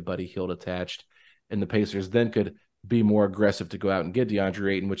maybe a Buddy Hield attached? And the Pacers then could be more aggressive to go out and get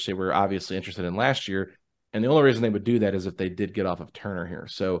DeAndre Ayton, which they were obviously interested in last year. And the only reason they would do that is if they did get off of Turner here.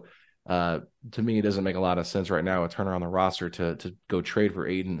 So to me, it doesn't make a lot of sense right now with Turner on the roster to go trade for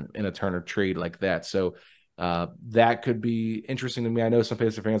Ayton in a Turner trade like that. So that could be interesting to me. I know some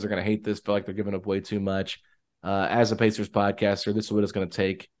Pacers fans are going to hate this, feel like they're giving up way too much. As a Pacers podcaster, this is what it's going to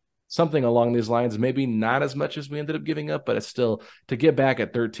take. Something along these lines, maybe not as much as we ended up giving up, but it's still to get back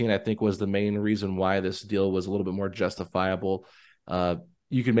at 13, I think was the main reason why this deal was a little bit more justifiable.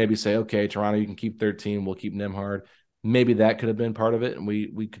 You could maybe say, okay, Toronto, you can keep 13. We'll keep Nembhard. Maybe that could have been part of it, and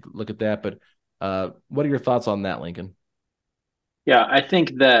we could look at that. But what are your thoughts on that, Lincoln? Yeah, I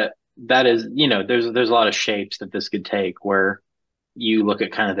think that is, there's a lot of shapes that this could take where you look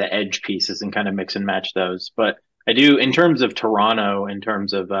at kind of the edge pieces and kind of mix and match those. But I do, in terms of Toronto, in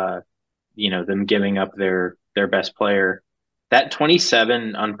terms of, them giving up their best player, that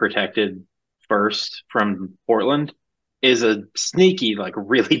 27 unprotected first from Portland is a sneaky, like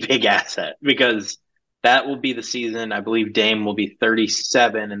really big asset because that will be the season. I believe Dame will be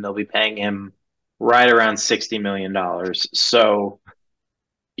 37 and they'll be paying him right around $60 million. So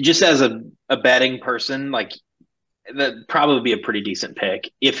just as a betting person, like that'd probably be a pretty decent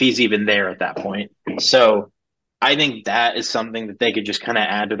pick if he's even there at that point. So I think that is something that they could just kind of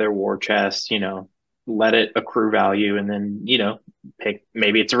add to their war chest, let it accrue value and then, pick.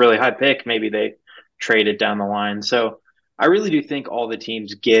 Maybe it's a really high pick. Maybe they trade it down the line. So I really do think all the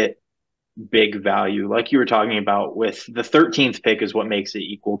teams get big value. Like you were talking about with the 13th pick is what makes it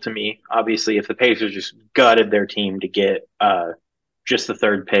equal to me. Obviously, if the Pacers just gutted their team to get just the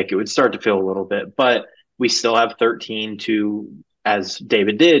 3rd pick, it would start to feel a little bit. But we still have 13 to, as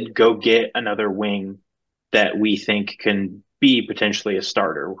David did, go get another wing that we think can be potentially a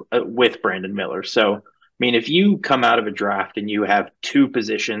starter with Brandon Miller. So, I mean, if you come out of a draft and you have 2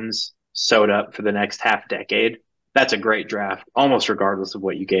 positions sewed up for the next half decade, that's a great draft, almost regardless of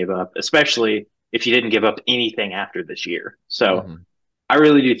what you gave up, especially if you didn't give up anything after this year. So I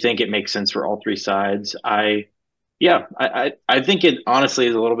really do think it makes sense for all 3 sides. I think it honestly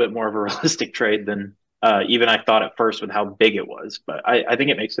is a little bit more of a realistic trade than Even I thought at first with how big it was, but I think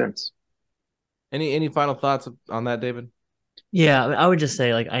it makes sense. Any final thoughts on that, David? Yeah, I would just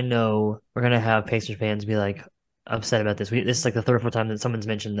say, like, I know we're gonna have Pacers fans be like upset about this. This is like the third or fourth time that someone's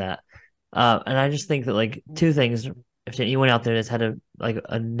mentioned that. And I just think that, like, two things, if anyone out there that's had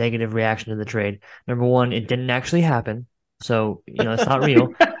a negative reaction to the trade. Number one, it didn't actually happen. So, it's not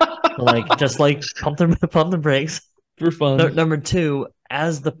real. Like, just like pump the brakes. For fun. Number two,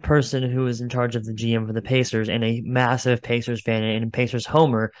 as the person who is in charge of the GM for the Pacers and a massive Pacers fan and a Pacers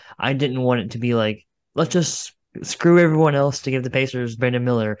homer, I didn't want it to be like, let's just screw everyone else to give the Pacers Brandon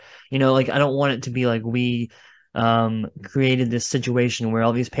Miller. Like, I don't want it to be like we created this situation where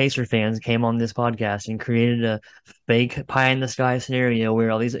all these Pacer fans came on this podcast and created a fake pie in the sky scenario where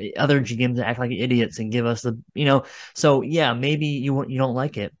all these other GMs act like idiots and give us so yeah, maybe you don't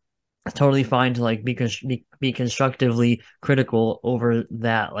like it. It's totally fine to like be constructively critical over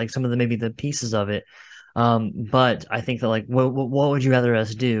that, like some of maybe the pieces of it. But I think that, like, what would you rather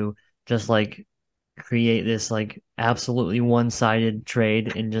us do? Just like create this like absolutely one-sided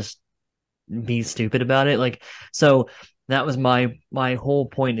trade and just be stupid about it? Like, so that was my whole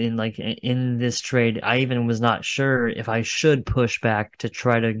point in this trade. I even was not sure if I should push back to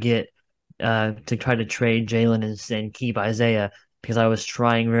try to get to trade Jalen and keep Isaiah, because I was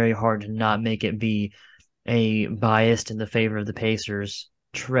trying very hard to not make it be a biased in the favor of the Pacers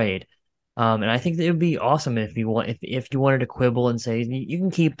trade. And I think that it would be awesome if you wanted to quibble and say you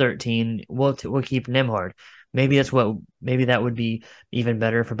can keep 13, we'll keep Nembhard. Maybe that would be even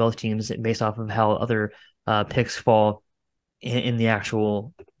better for both teams based off of how other picks fall in the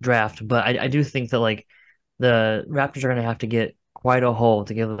actual draft. But I do think that, like, the Raptors are going to have to get quite a haul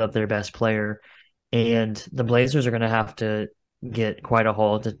to give up their best player, and the Blazers are going to have to get quite a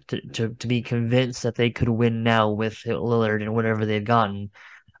haul to be convinced that they could win now with Lillard and whatever they've gotten,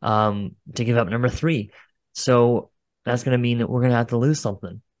 to give up number 3. So that's going to mean that we're going to have to lose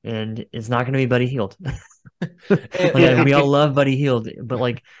something, and it's not going to be Buddy Hield. We all love Buddy Hield, but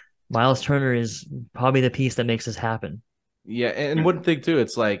like Miles Turner is probably the piece that makes this happen. Yeah, and one thing too,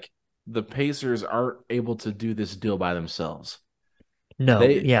 it's like the Pacers aren't able to do this deal by themselves. No,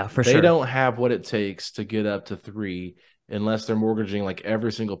 for sure. They don't have what it takes to get up to 3 unless they're mortgaging like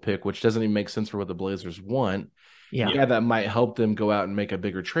every single pick, which doesn't even make sense for what the Blazers want. Yeah, that might help them go out and make a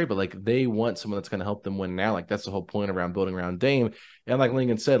bigger trade, but like they want someone that's going to help them win now. Like that's the whole point around building around Dame. And like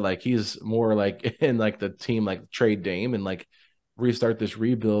Lincoln said, like he's more like in like the team, like trade Dame and like restart this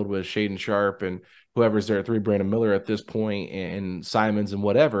rebuild with Shaedon Sharpe and whoever's there at 3, Brandon Miller at this point, and Simons and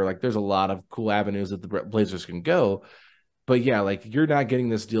whatever. Like there's a lot of cool avenues that the Blazers can go. But yeah, like you're not getting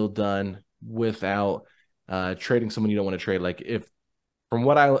this deal done without trading someone you don't want to trade. Like if from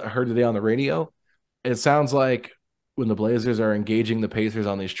what I heard today on the radio, it sounds like when the Blazers are engaging the Pacers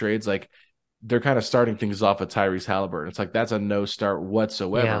on these trades, like they're kind of starting things off with Tyrese Halliburton. It's like that's a no start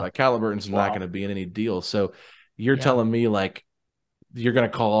whatsoever. Yeah. Like Halliburton's not going to be in any deal. So you're telling me like you're going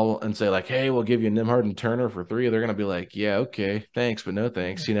to call and say like, hey, we'll give you Nembhard and Turner for 3. They're going to be like, yeah, okay, thanks, but no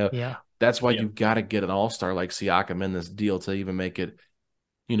thanks. That's why you've got to get an all-star like Siakam in this deal to even make it,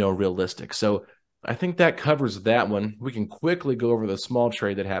 realistic. So I think that covers that one. We can quickly go over the small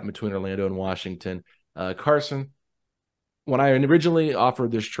trade that happened between Orlando and Washington. Carson, when I originally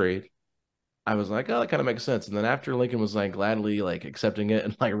offered this trade, I was like, oh, that kind of makes sense. And then after Lincoln was like gladly like accepting it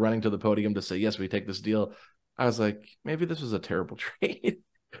and like running to the podium to say, yes, we take this deal, I was like, maybe this was a terrible trade.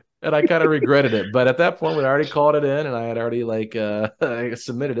 And I kind of regretted it. But at that point, we already called it in and I had already like I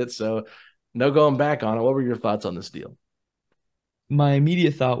submitted it. So no going back on it. What were your thoughts on this deal? My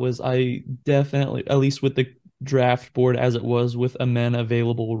immediate thought was I definitely, at least with the draft board as it was with Amen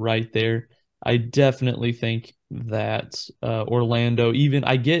available right there, I definitely think that Orlando, even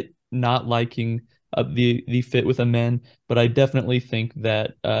I get not liking the fit with Amen, but I definitely think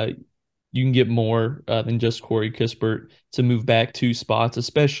that you can get more than just Corey Kispert to move back 2 spots,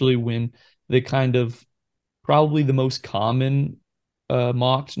 especially when the kind of probably the most common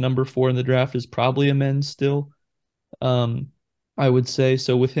mocked number 4 in the draft is probably Amen still, I would say.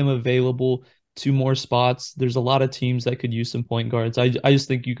 So with him available 2 more spots, there's a lot of teams that could use some point guards. I just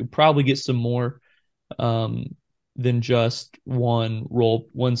think you could probably get some more than just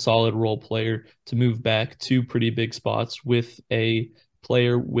one solid role player to move back 2 pretty big spots with a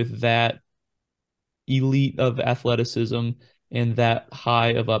player with that elite of athleticism and that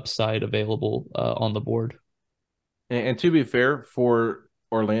high of upside available on the board. And to be fair, for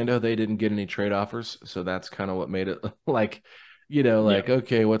Orlando, they didn't get any trade offers, so that's kind of what made it like,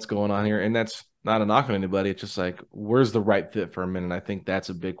 okay, what's going on here? And that's not a knock on anybody. It's just like, where's the right fit for a minute? I think that's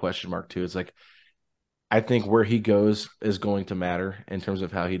a big question mark too. It's like, I think where he goes is going to matter in terms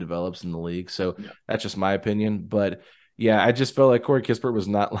of how he develops in the league. So that's just my opinion. But yeah, I just felt like Corey Kispert was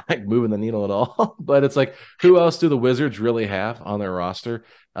not like moving the needle at all. But it's like, who else do the Wizards really have on their roster?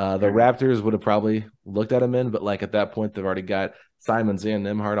 The Raptors would have probably looked at him in, but like at that point, they've already got Simons and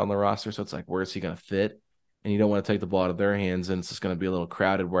Nembhard on the roster. So it's like, where is he going to fit? And you don't want to take the ball out of their hands, and it's just going to be a little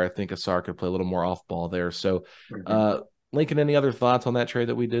crowded where I think Ausar could play a little more off ball there. So, Lincoln, any other thoughts on that trade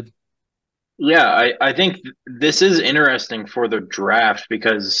that we did? Yeah, I think this is interesting for the draft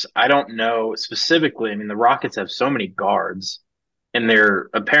because I don't know specifically. I mean, the Rockets have so many guards, and they're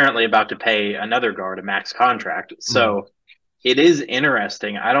apparently about to pay another guard a max contract. So it is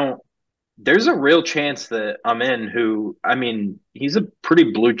interesting. There's a real chance that Amin, who, I mean, he's a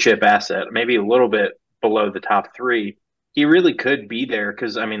pretty blue chip asset, maybe a little bit below the top three. He really could be there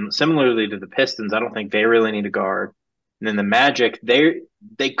because, I mean, similarly to the Pistons, I don't think they really need a guard. And then the Magic,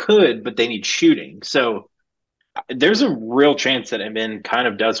 they could, but they need shooting. So there's a real chance that Amin kind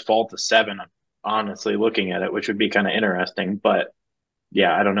of does fall to 7, honestly, looking at it, which would be kind of interesting. But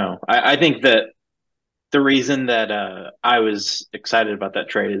yeah, I don't know. I think that the reason that I was excited about that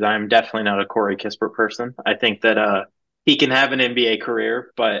trade is I'm definitely not a Corey Kispert person. I think that he can have an NBA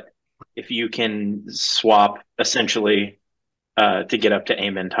career, but if you can swap essentially to get up to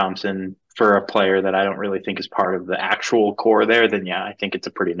Amen Thompson for a player that I don't really think is part of the actual core there, then yeah, I think it's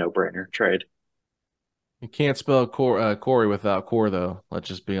a pretty no-brainer trade. You can't spell Corey without core, though. Let's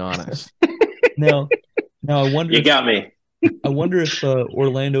just be honest. Now I wonder. You got me. I wonder if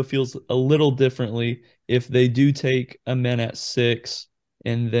Orlando feels a little differently if they do take Amen at 6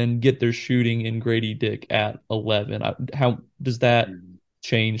 and then get their shooting in Grady Dick at 11. How does that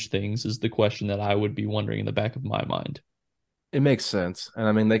change things is the question that I would be wondering in the back of my mind. It makes sense. And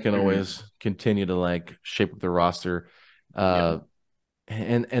I mean, they can always continue to like shape up the roster. And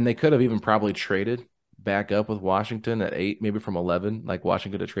they could have even probably traded back up with Washington at 8, maybe from 11, like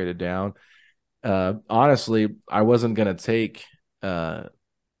Washington could have traded down. Honestly, I wasn't going to take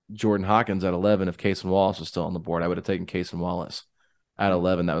Jordan Hawkins at 11 if Cason Wallace was still on the board. I would have taken Cason Wallace at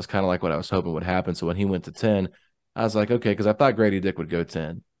 11. That was kind of like what I was hoping would happen. So when he went to 10, I was like, okay, because I thought Grady Dick would go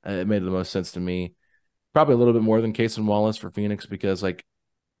 10. It made the most sense to me. Probably a little bit more than Cason Wallace for Phoenix because, like,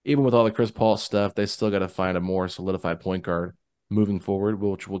 even with all the Chris Paul stuff, they still got to find a more solidified point guard moving forward,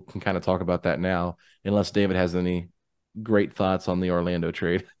 which we can kind of talk about that now, unless David has any great thoughts on the Orlando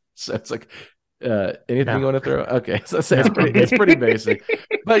trade. So it's like, anything you want to throw? Okay, so it's pretty basic.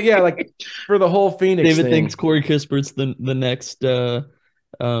 But yeah, like for the whole Phoenix David thing, thinks Corey Kispert's the next guy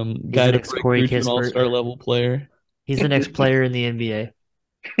to break Corey through to an all-star level player. He's the next player in the NBA.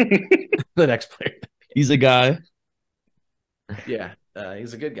 The next player. He's a guy. Yeah,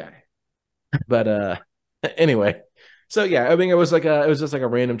 he's a good guy. But anyway, so yeah, I mean, it was just like a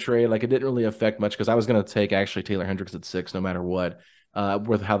random trade. Like it didn't really affect much because I was going to take actually Taylor Hendricks at 6, no matter what.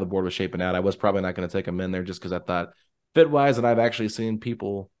 With how the board was shaping out, I was probably not going to take him in there just because I thought fit wise, and I've actually seen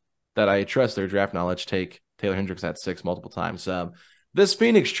people that I trust their draft knowledge take Taylor Hendricks at 6 multiple times. This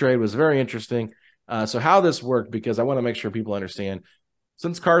Phoenix trade was very interesting. So how this worked, because I want to make sure people understand.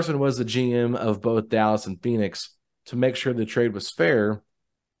 Since Carson was the GM of both Dallas and Phoenix, to make sure the trade was fair,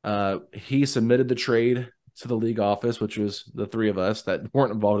 he submitted the trade to the league office, which was the 3 of us that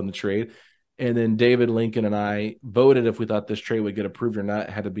weren't involved in the trade. And then David, Lincoln, and I voted if we thought this trade would get approved or not.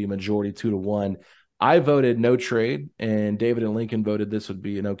 It had to be majority 2-1. I voted no trade, and David and Lincoln voted this would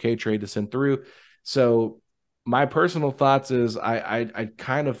be an okay trade to send through. So my personal thoughts is I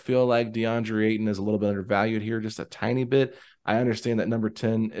kind of feel like DeAndre Ayton is a little bit undervalued here, just a tiny bit. I understand that number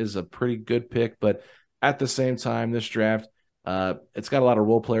 10 is a pretty good pick, but at the same time, this draft, it's got a lot of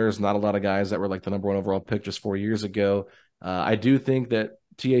role players, not a lot of guys that were like the number 1 overall pick just 4 years ago. I do think that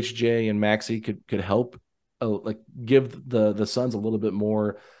THJ and Maxey could help like give the Suns a little bit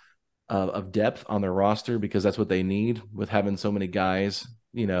more of depth on their roster, because that's what they need with having so many guys,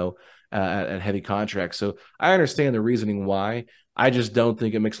 at heavy contracts. So I understand the reasoning why. I just don't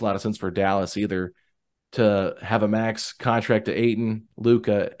think it makes a lot of sense for Dallas either to have a max contract to Ayton,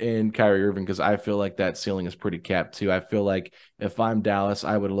 Luka, and Kyrie Irving, because I feel like that ceiling is pretty capped too. I feel like if I'm Dallas,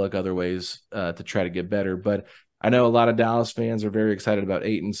 I would look other ways to try to get better. But I know a lot of Dallas fans are very excited about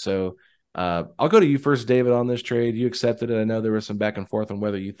Ayton, so I'll go to you first, David, on this trade. You accepted it. I know there was some back and forth on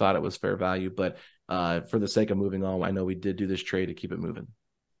whether you thought it was fair value, but for the sake of moving on, I know we did do this trade to keep it moving.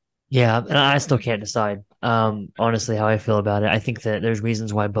 Yeah, and I still can't decide, honestly, how I feel about it. I think that there's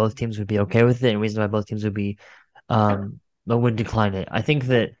reasons why both teams would be okay with it and reasons why both teams would be would decline it. I think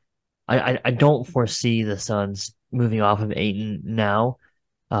that I don't foresee the Suns moving off of Ayton now.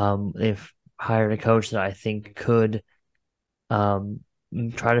 They've hired a coach that I think could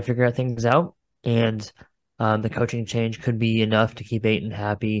try to figure out things out. And The coaching change could be enough to keep Ayton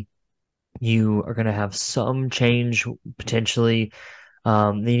happy. You are going to have some change potentially.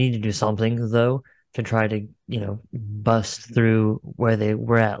 They need to do something though to try to, bust through where they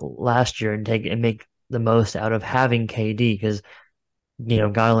were at last year and make the most out of having KD because,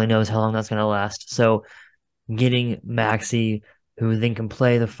 God only knows how long that's going to last. So getting Maxey, who then can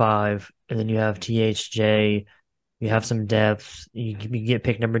play the 5, and then you have THJ, you have some depth. You get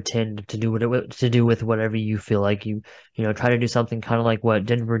pick number 10 to do with whatever you feel like try to do something kind of like what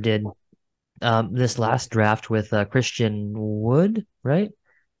Denver did this last draft with Christian Wood, right?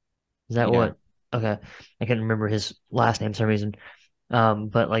 Is that what? Okay, I can't remember his last name for some reason.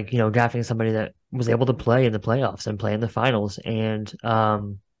 But drafting somebody that was able to play in the playoffs and play in the finals, and I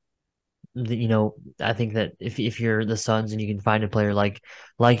think that if you're the Suns and you can find a player like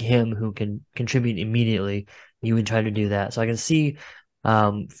him who can contribute immediately, you would try to do that. So I can see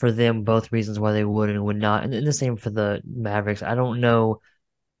for them both reasons why they would and would not, and the same for the Mavericks. I don't know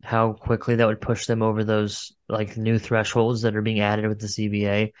how quickly that would push them over those new thresholds that are being added with the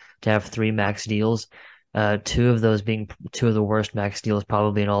CBA to have 3 max deals. 2 of those being 2 of the worst max deals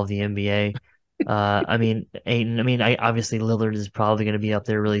probably in all of the NBA. Ayton. Obviously Lillard is probably going to be up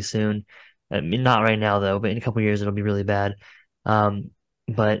there really soon. Not right now though, but in a couple of years it'll be really bad.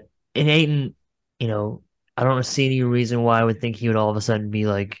 But in Ayton, I don't see any reason why I would think he would all of a sudden be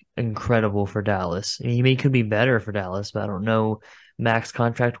incredible for Dallas. He could be better for Dallas, but I don't know. Max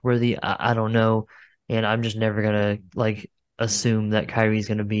contract worthy, I don't know, and I'm just never gonna assume that Kyrie's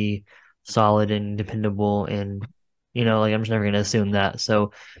gonna be solid and dependable, and I'm just never gonna assume that.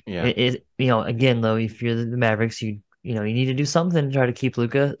 So Yeah. Again though, if you're the Mavericks, you need to do something to try to keep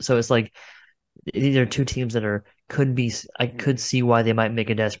Luka. So it's these are 2 teams that I could see why they might make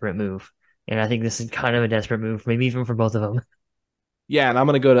a desperate move, and I think this is kind of a desperate move, maybe even for both of them. Yeah, and I'm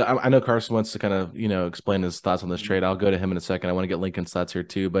going to go to – I know Carson wants to kind of, explain his thoughts on this trade. I'll go to him in a second. I want to get Lincoln's thoughts here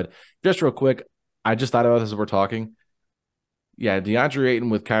too. But just real quick, I just thought about this as we're talking. Yeah, DeAndre Ayton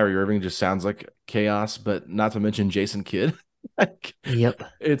with Kyrie Irving just sounds like chaos, but not to mention Jason Kidd. Yep.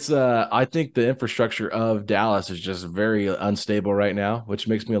 It's I think the infrastructure of Dallas is just very unstable right now, which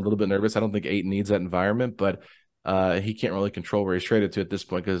makes me a little bit nervous. I don't think Ayton needs that environment, but he can't really control where he's traded to at this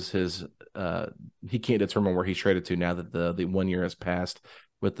point because he can't determine where he's traded to now that the 1 year has passed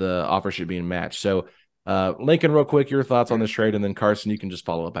with the offer sheet being matched. So Lincoln, real quick, your thoughts on this trade, and then Carson, you can just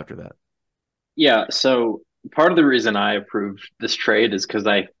follow up after that. Yeah, so part of the reason I approved this trade is because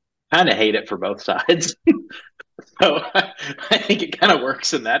I kind of hate it for both sides. So I think it kind of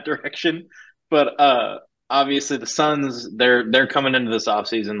works in that direction. But obviously the Suns, they're coming into this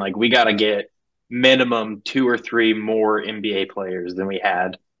offseason we got to get minimum 2 or 3 more NBA players than we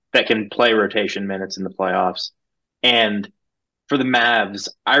had that can play rotation minutes in the playoffs. And for the Mavs,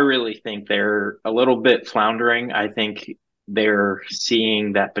 I really think they're a little bit floundering. I think they're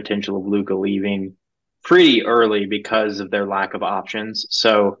seeing that potential of Luka leaving pretty early because of their lack of options.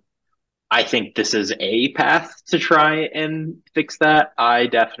 So I think this is a path to try and fix that. I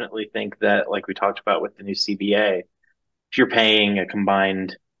definitely think that, like we talked about with the new CBA, if you're paying a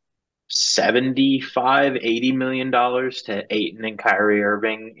combined $75-80 million to Ayton and Kyrie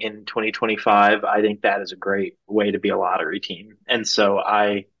Irving in 2025, I think that is a great way to be a lottery team. And so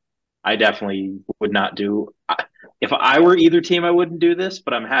I definitely would not do. If I were either team, I wouldn't do this,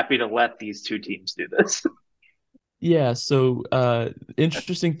 but I'm happy to let these 2 teams do this. Yeah, so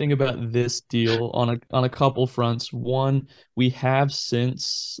interesting thing about this deal on a couple fronts. One, we have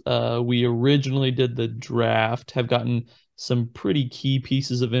since we originally did the draft have gotten some pretty key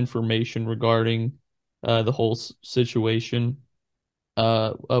pieces of information regarding the whole situation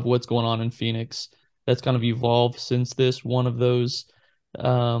of what's going on in Phoenix. That's kind of evolved since this. One of those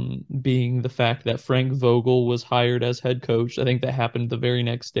being the fact that Frank Vogel was hired as head coach. I think that happened the very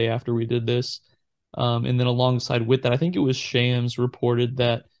next day after we did this. And then alongside with that, I think it was Shams reported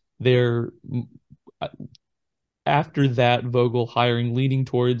that they're after that Vogel hiring leaning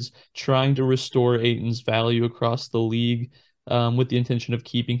towards trying to restore Ayton's value across the league with the intention of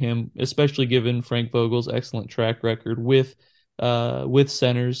keeping him, especially given Frank Vogel's excellent track record with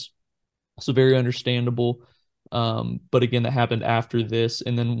centers. So very understandable. But again, that happened after this.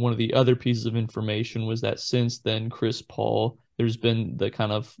 And then one of the other pieces of information was that since then, Chris Paul, there's been the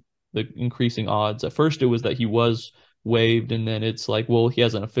increasing odds. At first it was that he was waived, and then it's well, he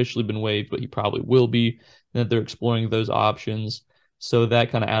hasn't officially been waived, but he probably will be, and that they're exploring those options. So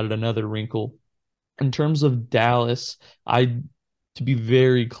that kind of added another wrinkle. In terms of Dallas, to be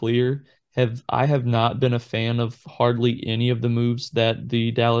very clear, I have not been a fan of hardly any of the moves that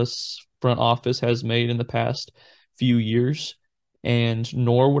the Dallas front office has made in the past few years. and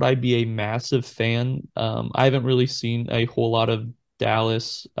nor would I be a massive fan. I haven't really seen a whole lot of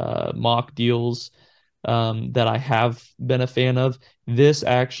Dallas mock deals that I have been a fan of. This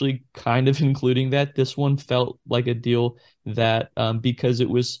actually kind of including that, this one felt like a deal that because it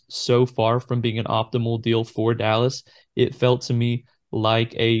was so far from being an optimal deal for Dallas, it felt to me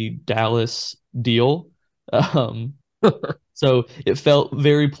like a Dallas deal. So it felt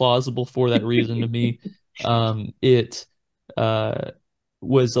very plausible for that reason to me. It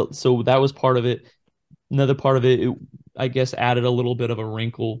was so that was part of it. Another part of it, I guess, added a little bit of a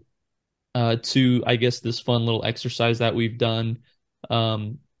wrinkle to, I guess, this fun little exercise that we've done,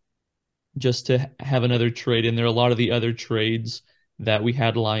 just to have another trade in there. A lot of the other trades that we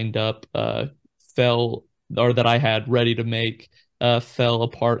had lined up fell, or that I had ready to make, fell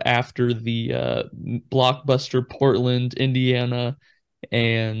apart after the blockbuster Portland, Indiana,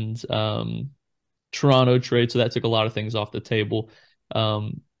 and Toronto trade. So that took a lot of things off the table.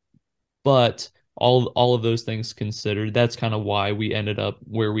 But all of those things considered, that's kind of why we ended up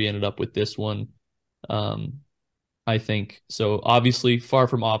where we ended up with this one. I think so. Obviously, far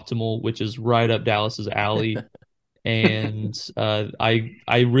from optimal, which is right up Dallas's alley. And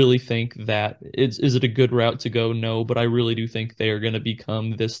I really think that is it a good route to go? No, but I really do think they are going to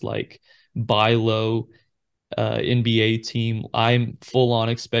become this like buy low NBA team. I'm full on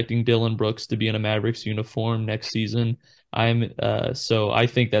expecting Dylan Brooks to be in a Mavericks uniform next season. So I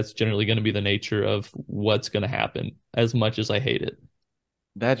think that's generally going to be the nature of what's going to happen, as much as I hate it.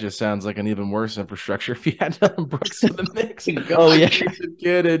 That just sounds like an even worse infrastructure if you had Dylan Brooks in the mix. Oh, yeah. Jason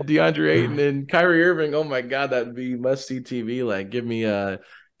Kidd and DeAndre Ayton and Kyrie Irving. Oh my God, that'd be must see TV. Like, give me a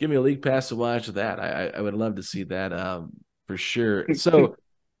league pass to watch that. I would love to see that for sure. So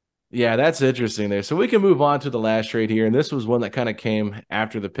yeah, that's interesting there. So we can move on to the last trade here, and this was one that kind of came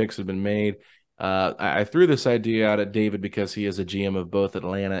after the picks had been made. I threw this idea out at David because he is a GM of both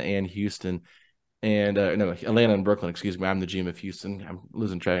Atlanta and Houston. And no, Atlanta and Brooklyn, excuse me. I'm the GM of Houston. I'm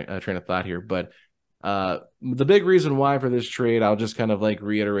losing train of thought here. But the big reason why for this trade, I'll just kind of like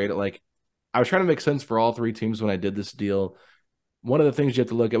reiterate it. Like, I was trying to make sense for all three teams when I did this deal. One of the things you have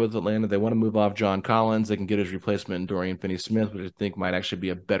to look at with Atlanta, they want to move off John Collins. They can get his replacement in Dorian Finney-Smith, which I think might actually be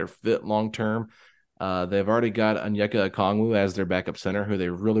a better fit long-term. They've already got Onyeka Okongwu as their backup center, who they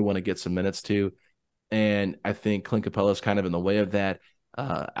really want to get some minutes to. And I think Clint Capella is kind of in the way of that.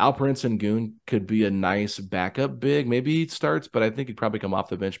 Alperen Sengun could be a nice backup big. Maybe he starts, but I think he'd probably come off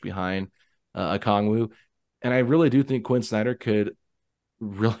the bench behind Okongwu. And I really do think Quinn Snyder could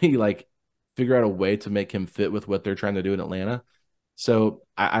really like figure out a way to make him fit with what they're trying to do in Atlanta. So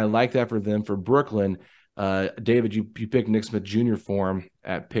I like that for them. For Brooklyn, David, you pick Nick Smith Jr. for him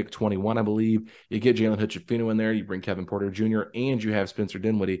at pick 21, I believe. You get Jalen Hood-Schifino in there. You bring Kevin Porter Jr. and you have Spencer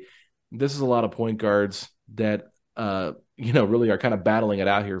Dinwiddie. This is a lot of point guards that really are kind of battling it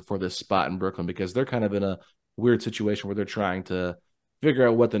out here for this spot in Brooklyn, because they're kind of in a weird situation where they're trying to figure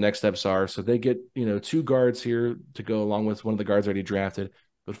out what the next steps are. So they get, two guards here to go along with one of the guards already drafted.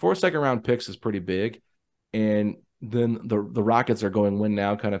 But 4 second-round picks is pretty big. And then the Rockets are going win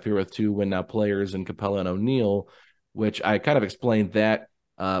now, kind of here with 2 win now players in Capella and O'Neal, which I kind of explained that.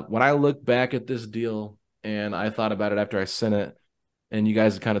 When I look back at this deal and I thought about it after I sent it, and you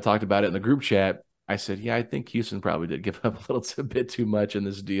guys kind of talked about it in the group chat, I said, yeah, I think Houston probably did give up a bit too much in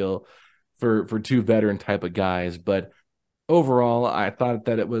this deal for 2 veteran type of guys. But overall, I thought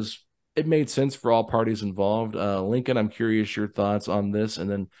that it made sense for all parties involved. Lincoln, I'm curious your thoughts on this, and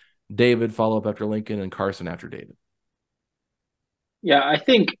then David, follow up after Lincoln, and Carson after David. Yeah, I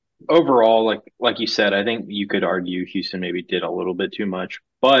think overall, like you said, I think you could argue Houston maybe did a little bit too much,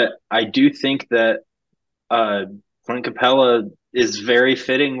 but I do think that Clint Capella is very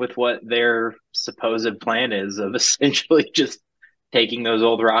fitting with what their supposed plan is of essentially just taking those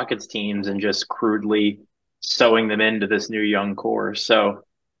old Rockets teams and just crudely sewing them into this new young core. So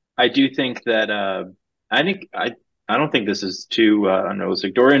I do think that I don't think this is too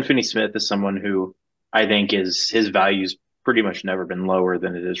unrealistic. Dorian Finney-Smith is someone who I think his value's pretty much never been lower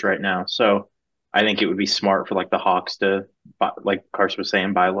than it is right now. So I think it would be smart for like the Hawks to, like Carson was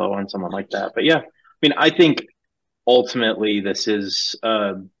saying, buy low on someone like that. But yeah, I mean, I think ultimately this is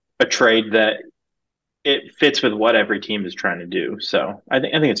a trade that it fits with what every team is trying to do. So I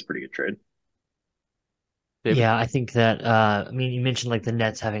think it's a pretty good trade. David? Yeah, I think that you mentioned like the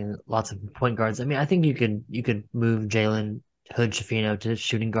Nets having lots of point guards. I mean, I think you could move Jalen Hood-Schifino to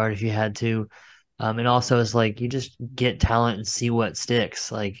shooting guard if you had to. And also it's like you just get talent and see what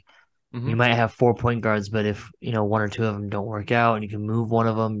sticks. Like you might have 4 point guards, but if 1 or 2 of them don't work out and you can move one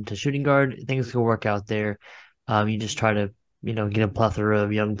of them to shooting guard, things can work out there. You just try to get a plethora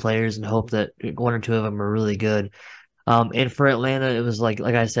of young players and hope that 1 or 2 of them are really good. And for Atlanta, it was like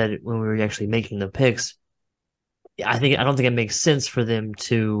I said when we were actually making the picks, I don't think it makes sense for them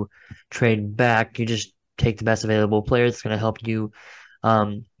to trade back. You just take the best available player that's going to help you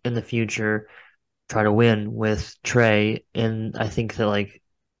in the future try to win with Trey. And I think that like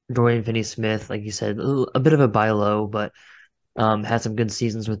Dorian Finney-Smith, like you said, a bit of a buy low, but had some good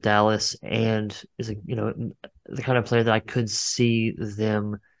seasons with Dallas and is the kind of player that I could see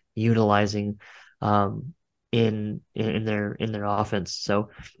them utilizing in their offense. So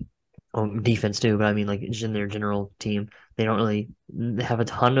defense too, but I mean like just in their general team, they don't really have a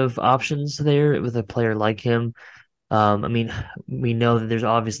ton of options there with a player like him. I mean, we know that there's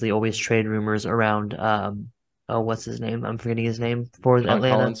obviously always trade rumors around what's his name? I'm forgetting his name for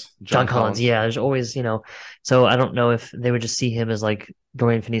Atlanta. John Collins. Yeah, there's always, so I don't know if they would just see him as like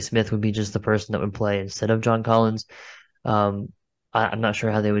Dorian Finney-Smith would be just the person that would play instead of John Collins. I'm not sure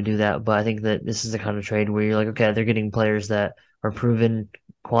how they would do that, but I think that this is the kind of trade where you're like, okay, they're getting players that are proven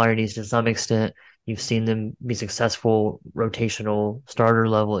quantities to some extent. You've seen them be successful, rotational, starter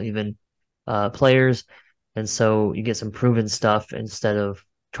level, even players. And so you get some proven stuff instead of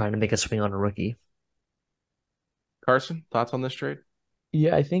trying to make a swing on a rookie. Carson, thoughts on this trade?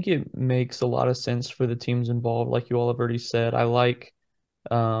 Yeah, I think it makes a lot of sense for the teams involved, like you all have already said. I like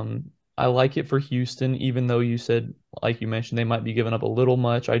it for Houston, even though you said, like you mentioned, they might be giving up a little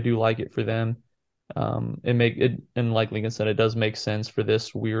much. I do like it for them. And like Lincoln said, it does make sense for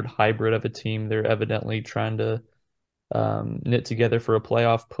this weird hybrid of a team. They're evidently trying to knit together for a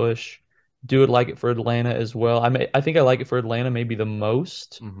playoff push. Do it like it for Atlanta as well. I think I like it for Atlanta maybe the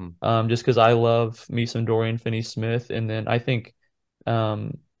most, just because I love me some Dorian Finney-Smith, and then I think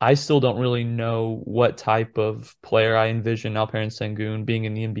I still don't really know what type of player I envision Alperen Sengun being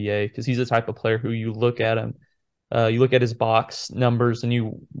in the NBA, because he's the type of player who you look at him, you look at his box numbers and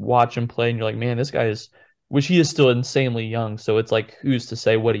you watch him play and you're like, man, this guy is, which he is still insanely young. So it's like, who's to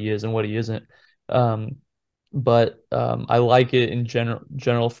say what he is and what he isn't? But I like it in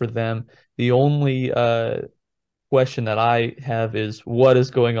general for them. The only question that I have is what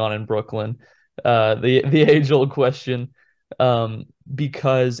is going on in Brooklyn? The age-old question,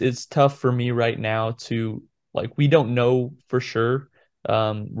 because it's tough for me right now to, like, we don't know for sure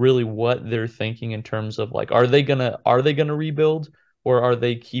really what they're thinking in terms of like, are they gonna rebuild, or are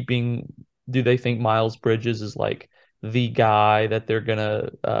they do they think Miles Bridges is like the guy that they're gonna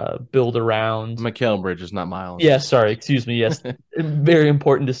build around? Mikal Bridges, not Miles. Yeah, sorry, excuse me. Yes, very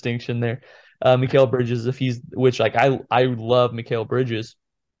important distinction there. Mikal Bridges, which like I love Mikal Bridges,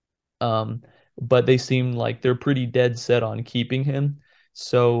 but they seem like they're pretty dead set on keeping him.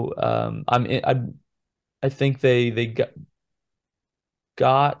 So I think they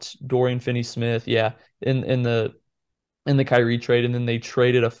got Dorian Finney-Smith, yeah, in the Kyrie trade, and then they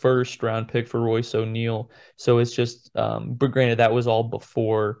traded a first round pick for Royce O'Neal. So it's just, but granted, that was all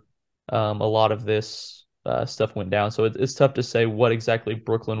before a lot of this stuff went down. So it's tough to say what exactly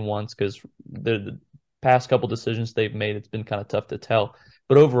Brooklyn wants, because the past couple decisions they've made, it's been kind of tough to tell.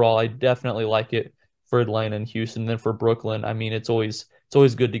 But overall, I definitely like it for Atlanta and Houston. And then for Brooklyn, I mean, it's always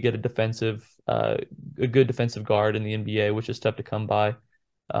good to get a good defensive guard in the NBA, which is tough to come by.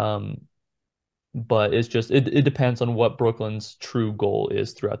 But it's just it depends on what Brooklyn's true goal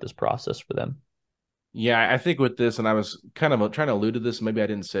is throughout this process for them. Yeah, I think with this, and I was kind of trying to allude to this, maybe I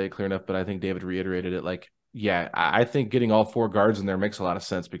didn't say it clear enough, but I think David reiterated it. Like, yeah, I think getting all four guards in there makes a lot of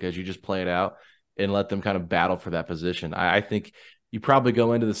sense, because you just play it out and let them kind of battle for that position. I think you probably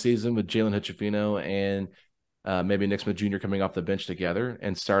go into the season with Jalen Hood-Schifino and maybe Nick Smith Jr. coming off the bench together,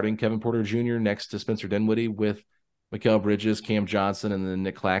 and starting Kevin Porter Jr. next to Spencer Dinwiddie with Mikal Bridges, Cam Johnson, and then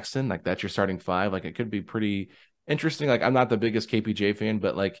Nick Claxton. Like, that's your starting five. Like, it could be pretty interesting. Like, I'm not the biggest KPJ fan,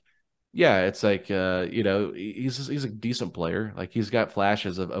 but like, yeah, it's like, he's a decent player. Like, he's got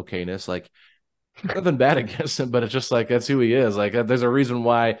flashes of okayness. Like, nothing bad against him, but it's just like, that's who he is. Like, there's a reason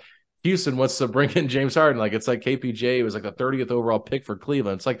why Houston wants to bring in James Harden. Like, it's like KPJ was like the 30th overall pick for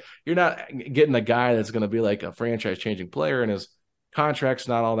Cleveland. It's like, you're not getting a guy that's going to be like a franchise changing player, and his contract's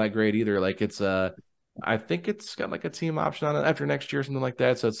not all that great either. Like, it's I think it's got like a team option on it after next year or something like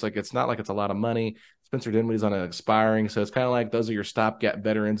that. So it's like, it's not like it's a lot of money. Spencer Dinwiddie's on an expiring. So it's kind of like those are your stopgap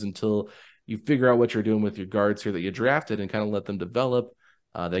veterans until you figure out what you're doing with your guards here that you drafted, and kind of let them develop.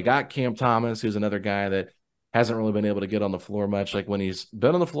 They got Cam Thomas, who's another guy that hasn't really been able to get on the floor much. Like, when he's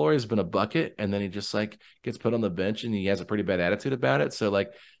been on the floor, he's been a bucket, and then he just like gets put on the bench and he has a pretty bad attitude about it. So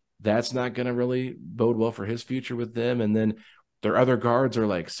like, that's not going to really bode well for his future with them. And then their other guards are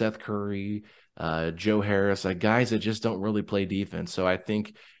like Seth Curry, Joe Harris, like guys that just don't really play defense. So I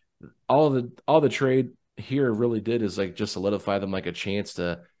think all the trade here really did is like just solidify them like a chance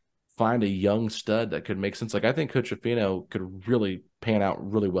to find a young stud that could make sense. Like, I think Coach Ruffino could really pan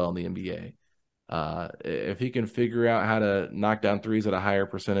out really well in the NBA. If he can figure out how to knock down threes at a higher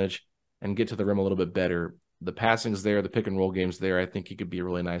percentage and get to the rim a little bit better, the passing's there, the pick and roll game's there. I think he could be a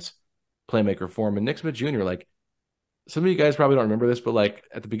really nice playmaker for him. And Nick Smith Jr., like, some of you guys probably don't remember this, but like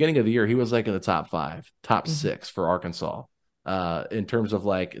at the beginning of the year, he was like in the top 5, top 6 for Arkansas in terms of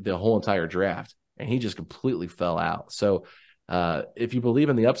like the whole entire draft. And he just completely fell out. So if you believe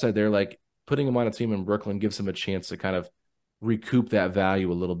in the upside there, like putting him on a team in Brooklyn gives him a chance to kind of recoup that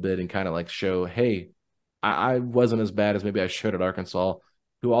value a little bit and kind of like show, hey, I wasn't as bad as maybe I should at Arkansas,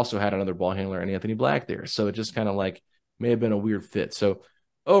 who also had another ball handler and Anthony Black there. So it just kind of like may have been a weird fit. So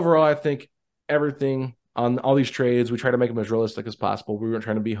overall, I think everything on all these trades, we try to make them as realistic as possible. We weren't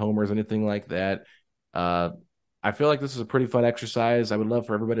trying to be homers, anything like that. I feel like this is a pretty fun exercise. I would love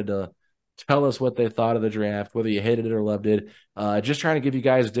for everybody to tell us what they thought of the draft, whether you hated it or loved it. Just trying to give you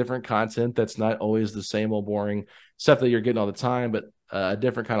guys different content that's not always the same old boring stuff that you're getting all the time, but a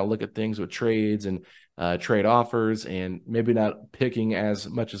different kind of look at things with trades and trade offers, and maybe not picking as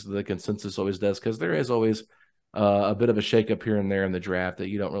much as the consensus always does, because there is always a bit of a shakeup here and there in the draft that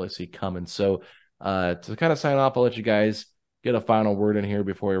you don't really see coming. So to kind of sign off, I'll let you guys get a final word in here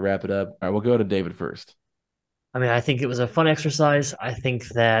before we wrap it up. All right, we'll go to David first. I mean, I think it was a fun exercise. I think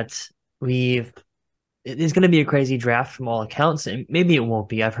that it is going to be a crazy draft from all accounts, and maybe it won't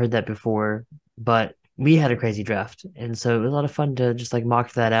be. I've heard that before, but we had a crazy draft, and so it was a lot of fun to just like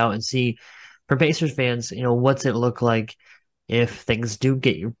mock that out and see for Pacers fans, what's it look like if things do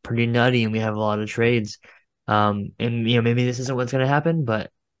get pretty nutty and we have a lot of trades. And maybe this isn't what's going to happen,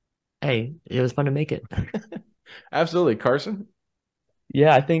 but hey, it was fun to make it. Absolutely. Carson?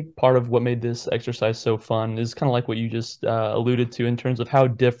 Yeah, I think part of what made this exercise so fun is kind of like what you just alluded to in terms of how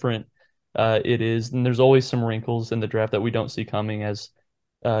different it is. And there's always some wrinkles in the draft that we don't see coming, as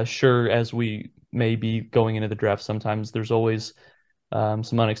sure as we may be going into the draft. Sometimes there's always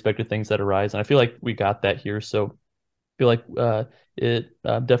some unexpected things that arise. And I feel like we got that here. So I feel like it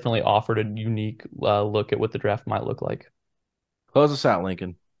definitely offered a unique look at what the draft might look like. Close us out,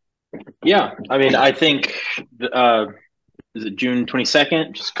 Lincoln. Yeah, I mean, I think is it June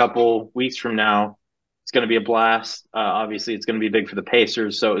 22nd? Just a couple weeks from now. It's going to be a blast. Obviously, it's going to be big for the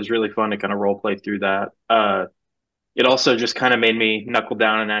Pacers, so it was really fun to kind of role play through that. It also just kind of made me knuckle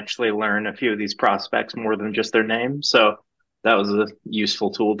down and actually learn a few of these prospects more than just their name. So that was a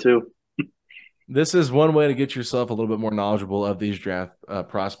useful tool too. This is one way to get yourself a little bit more knowledgeable of these draft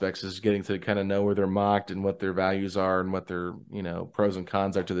prospects, is getting to kind of know where they're mocked and what their values are and what their pros and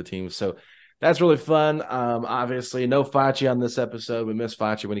cons are to the team. So that's really fun. Obviously, no Facci on this episode. We miss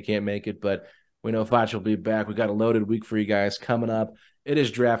Facci when he can't make it, but we know Facci will be back. We got a loaded week for you guys coming up. It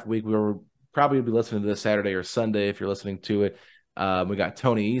is draft week. We will probably be listening to this Saturday or Sunday if you're listening to it. We got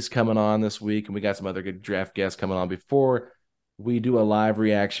Tony East coming on this week, and we got some other good draft guests coming on before we do a live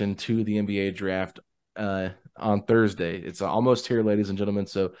reaction to the NBA draft on Thursday. It's almost here, ladies and gentlemen,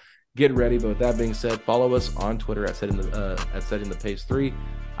 so get ready. But with that being said, follow us on Twitter at Setting the Pace 3.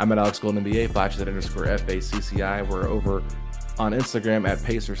 I'm at Alex Golden NBA, Facci at _FACCI. We're over on Instagram at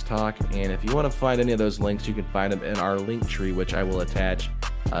Pacers Talk. And if you want to find any of those links, you can find them in our link tree, which I will attach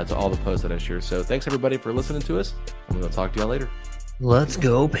to all the posts that I share. So thanks, everybody, for listening to us. I'm going to talk to y'all later. Let's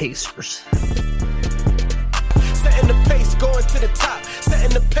go, Pacers. Setting the pace, going to the top. Setting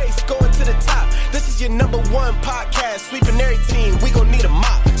the pace, going to the top. This is your #1 podcast. Sweeping every team. We gon' need a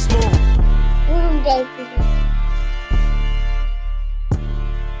mop. Smooth.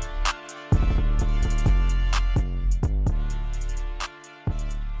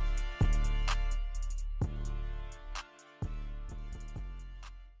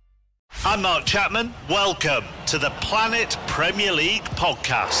 I'm Mark Chapman. Welcome to the Planet Premier League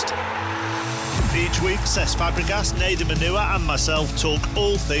podcast. Each week, Cesc Fabregas, Nader Manua and myself talk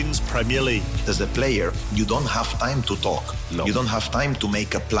all things Premier League. As a player, you don't have time to talk. No. You don't have time to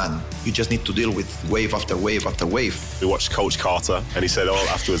make a plan. You just need to deal with wave after wave after wave. We watched Coach Carter and he said,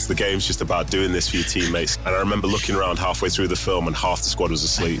 afterwards, the game's just about doing this for your teammates. And I remember looking around halfway through the film and half the squad was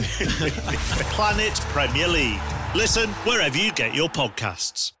asleep. Planet Premier League. Listen wherever you get your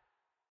podcasts.